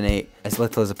afford to donate as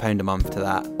little as £1 a month to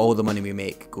that, all the money we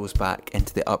make goes back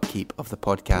into the upkeep of the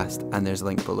podcast, and there's a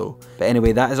link below. But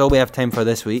anyway, that is all we have time for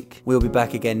this week. We'll be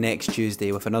back again next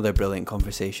Tuesday with another brilliant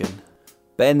conversation.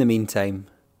 But in the meantime,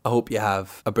 I hope you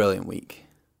have a brilliant week.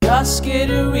 Just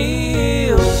get a real